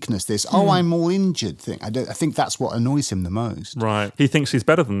emotional weakness, this, I'm all injured thing. I think that's what annoys him the most. Right. He thinks she's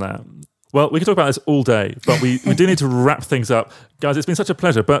better than that. Well, we could talk about this all day, but we do need to wrap things up. Guys, it's been such a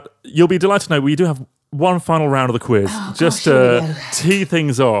pleasure, but you'll be delighted to know we do have one final round of the quiz, just to tee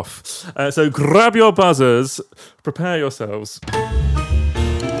things off. So grab your buzzers, prepare yourselves.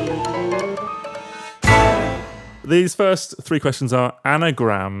 These first 3 questions are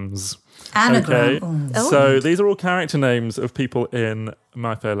anagrams. Anagram. Okay. So these are all character names of people in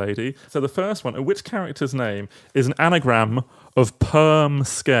My Fair Lady. So the first one, which character's name is an anagram of Perm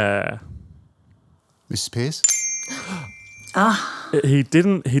Scare? Mrs. Pierce? He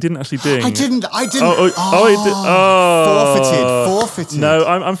didn't actually ding. I didn't. He did. Forfeited. No,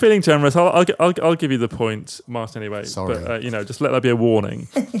 I'm feeling generous. I'll give you the point, Martin. Anyway, Sorry. But just let that be a warning.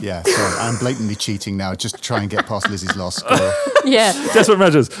 Yeah, sorry. I'm blatantly cheating now, just to try and get past Lizzie's last score. Yeah. Desperate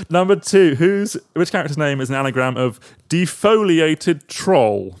measures. Number 2. Which character's name is an anagram of defoliated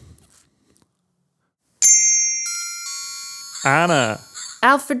troll? Anna.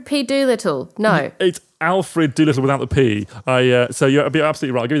 Alfred P. Doolittle. No. It's Alfred Doolittle without the P. So you're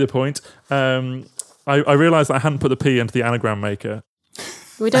absolutely right. I'll give you the point. I realised that I hadn't put the P into the anagram maker.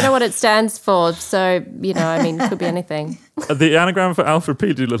 We don't know what it stands for, so, it could be anything. The anagram for Alfred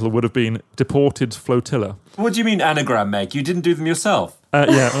P. Doolittle would have been deported flotilla. What do you mean anagram, Meg? You didn't do them yourself.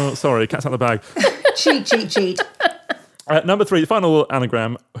 Sorry, cat's out the bag. Cheat. Number 3, the final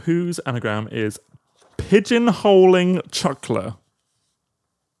anagram. Whose anagram is pigeonholing chuckler?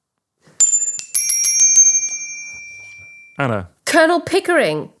 Anna. Colonel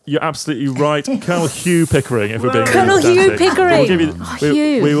Pickering. You're absolutely right. Colonel Hugh Pickering, if we're being Colonel really Hugh Pickering.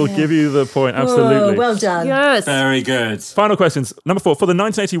 We will give you the point, absolutely. Whoa, well done. Yes. Very good. Final questions. Number 4. For the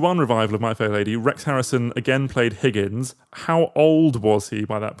 1981 revival of My Fair Lady, Rex Harrison again played Higgins. How old was he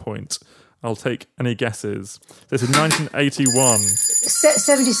by that point? I'll take any guesses. This is 1981.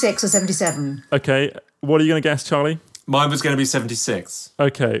 76 or 77. Okay. What are you going to guess, Charlie? Mine was going to be 76.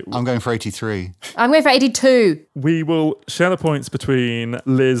 Okay. I'm going for 83. I'm going for 82. We will share the points between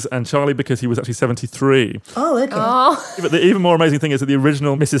Liz and Charlie because he was actually 73. Oh, okay. But the even more amazing thing is that the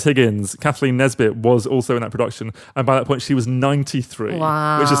original Mrs. Higgins, Kathleen Nesbitt, was also in that production. And by that point, she was 93.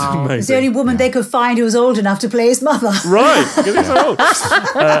 Wow. Which is amazing. It's the only woman they could find who was old enough to play his mother. Right. Because he's so old.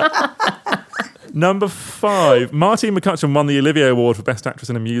 Number 5. Martine McCutcheon won the Olivier Award for Best Actress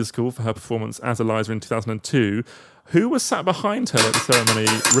in a Musical for her performance as Eliza in 2002. Who was sat behind her at the ceremony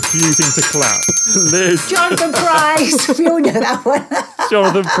refusing to clap? Liz. Jonathan Pryce. We all know that one.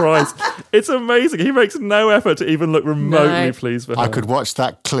 Jonathan Pryce. It's amazing. He makes no effort to even look remotely pleased for her. I could watch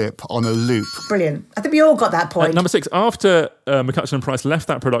that clip on a loop. Brilliant. I think we all got that point. Number 6. After McCutcheon and Pryce left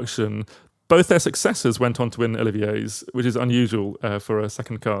that production, both their successors went on to win Olivier's, which is unusual for a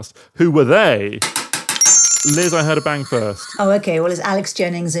second cast. Who were they? Liz, I heard a bang first. Oh, okay. Well, it's Alex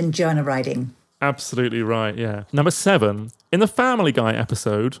Jennings and Joanna Riding. Absolutely right, yeah. Number 7. In the Family Guy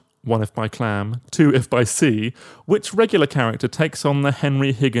episode, 1 if by clam, 2 if by sea, which regular character takes on the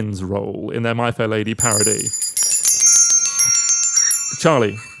Henry Higgins role in their My Fair Lady parody?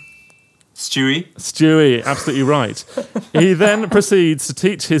 Charlie. Stewie, absolutely right. He then proceeds to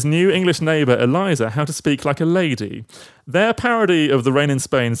teach his new English neighbour Eliza how to speak like a lady. Their parody of The Rain in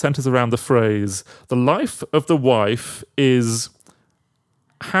Spain centres around the phrase, the life of the wife is...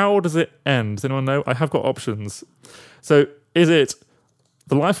 How does it end? Does anyone know? I have got options. So, is it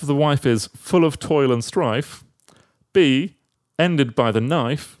the life of the wife is full of toil and strife? B, ended by the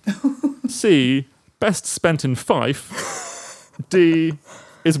knife? C, best spent in Fife? D,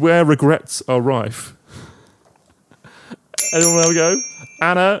 is where regrets are rife? Anyone want to go?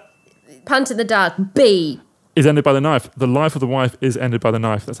 Anna? Punt in the dark. B. Is ended by the knife. The life of the wife is ended by the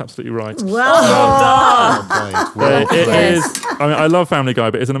knife. That's absolutely right. Well done. It is. I mean, I love Family Guy,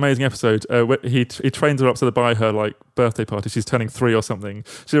 but it's an amazing episode. He trains her up to buy her birthday party. She's turning 3 or something.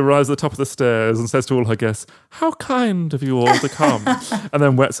 She arrives at the top of the stairs and says to all her guests, "How kind of you all to come," and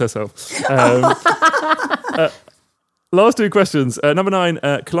then wets herself. Last 2 questions. Number 9.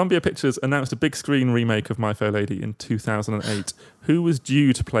 Columbia Pictures announced a big screen remake of My Fair Lady in 2008. Who was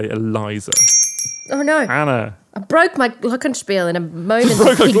due to play Eliza? Oh, no. Anna. I broke my glockenspiel in a moment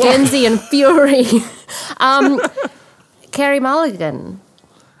of Higginsian fury. Carey Mulligan.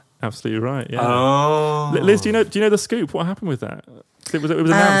 Absolutely right. Yeah. Oh. Liz, do you know the scoop? What happened with that? It was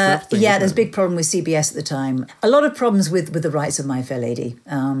announced. and everything, Yeah, wasn't there's a it? big problem with CBS at the time. A lot of problems with the rights of My Fair Lady.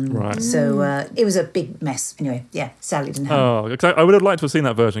 Right. So it was a big mess. Anyway, yeah, sadly it didn't happen. Oh, 'cause I would have liked to have seen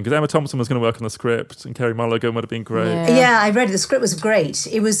that version because Emma Thompson was going to work on the script and Kerry Mulligan would have been great. Yeah, I read it. The script was great.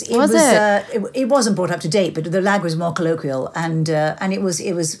 It wasn't brought up to date, but the lag was more colloquial, and I thought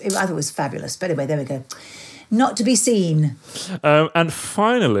it was fabulous. But anyway, there we go. Not to be seen. And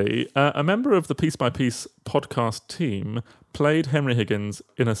finally, a member of the Piece by Piece podcast team played Henry Higgins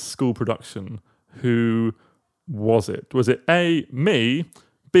in a school production. Who was it? Was it A, me,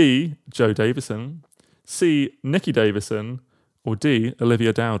 B, Joe Davison, C, Nikki Davison, or D,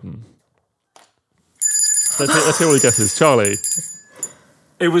 Olivia Dowden? Let's hear all your guesses. Charlie?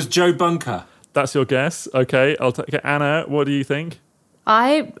 It was Joe Bunker. That's your guess? Okay, I'll take it. Anna, what do you think?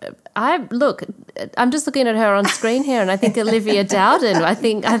 I look. I'm just looking at her on screen here, and I think Olivia Dowden. I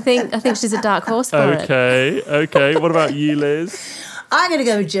think she's a dark horse for it. Okay. What about you, Liz? I'm going to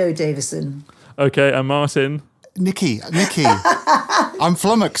go with Joe Davison. Okay, and Martin? Nikki. I'm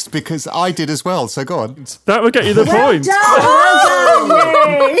flummoxed because I did as well, so go on. That would get you the point. Well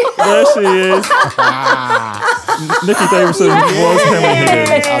done, yay! There she is. Nikki Davison was Henry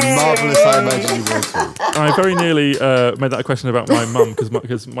Higgins. A marvellous, I imagine you will too. I very nearly made that a question about my mum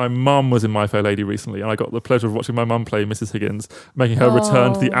because my mum was in My Fair Lady recently, and I got the pleasure of watching my mum play Mrs. Higgins, making her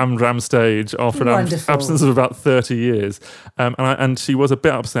return to the Amdram stage after an Wonderful. absence of about 30 years. And she was a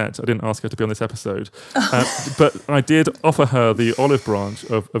bit upset I didn't ask her to be on this episode. But I did offer her the olive branch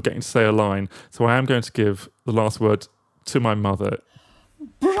of getting to say a line. So I am going to give the last word to my mother.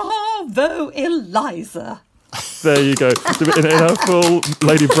 Bravo, Eliza. There you go. In her full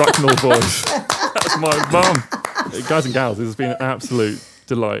Lady Bracknell voice. That's my mum. Guys and gals, this has been an absolute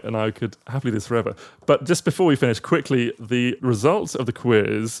delight and I could happily do this forever. But just before we finish, quickly, the results of the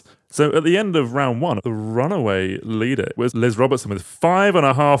quiz. So at the end of round one, the runaway leader was Liz Robertson with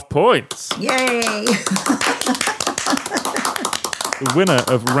 5.5 points. Yay! The winner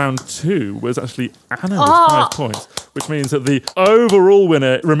of round two was actually Anna with 5 points, which means that the overall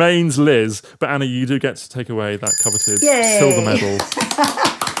winner remains Liz. But Anna, you do get to take away that coveted Yay. silver medal.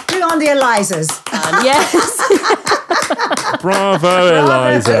 Bring on the Elizas. Yes. Bravo,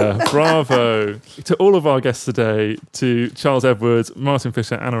 Eliza. Bravo. To all of our guests today, to Charles Edwards, Martin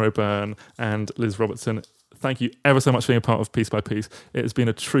Fisher, Anna O'Byrne, and Liz Robertson, thank you ever so much for being a part of Piece by Piece. It has been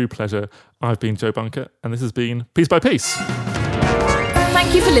a true pleasure. I've been Joe Bunker, and this has been Piece by Piece.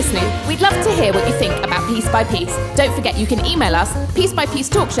 Thank you for listening. We'd love to hear what you think about Piece by Piece. Don't forget you can email us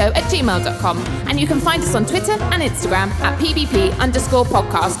piecebypiecetalkshow@gmail.com, and you can find us on Twitter and Instagram at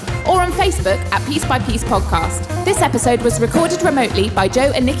pbp_podcast or on Facebook at Piece by Piece Podcast. This episode was recorded remotely by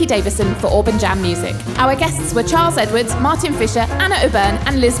Joe and Nikki Davison for Auburn Jam Music. Our guests were Charles Edwards, Martin Fisher, Anna O'Byrne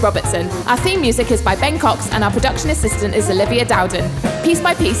and Liz Robertson. Our theme music is by Ben Cox and our production assistant is Olivia Dowden. Piece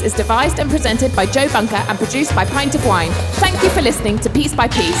by Piece is devised and presented by Joe Bunker and produced by Pint of Wine. Thank you for listening to Piece by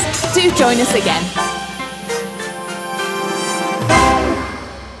Piece. Do join us again.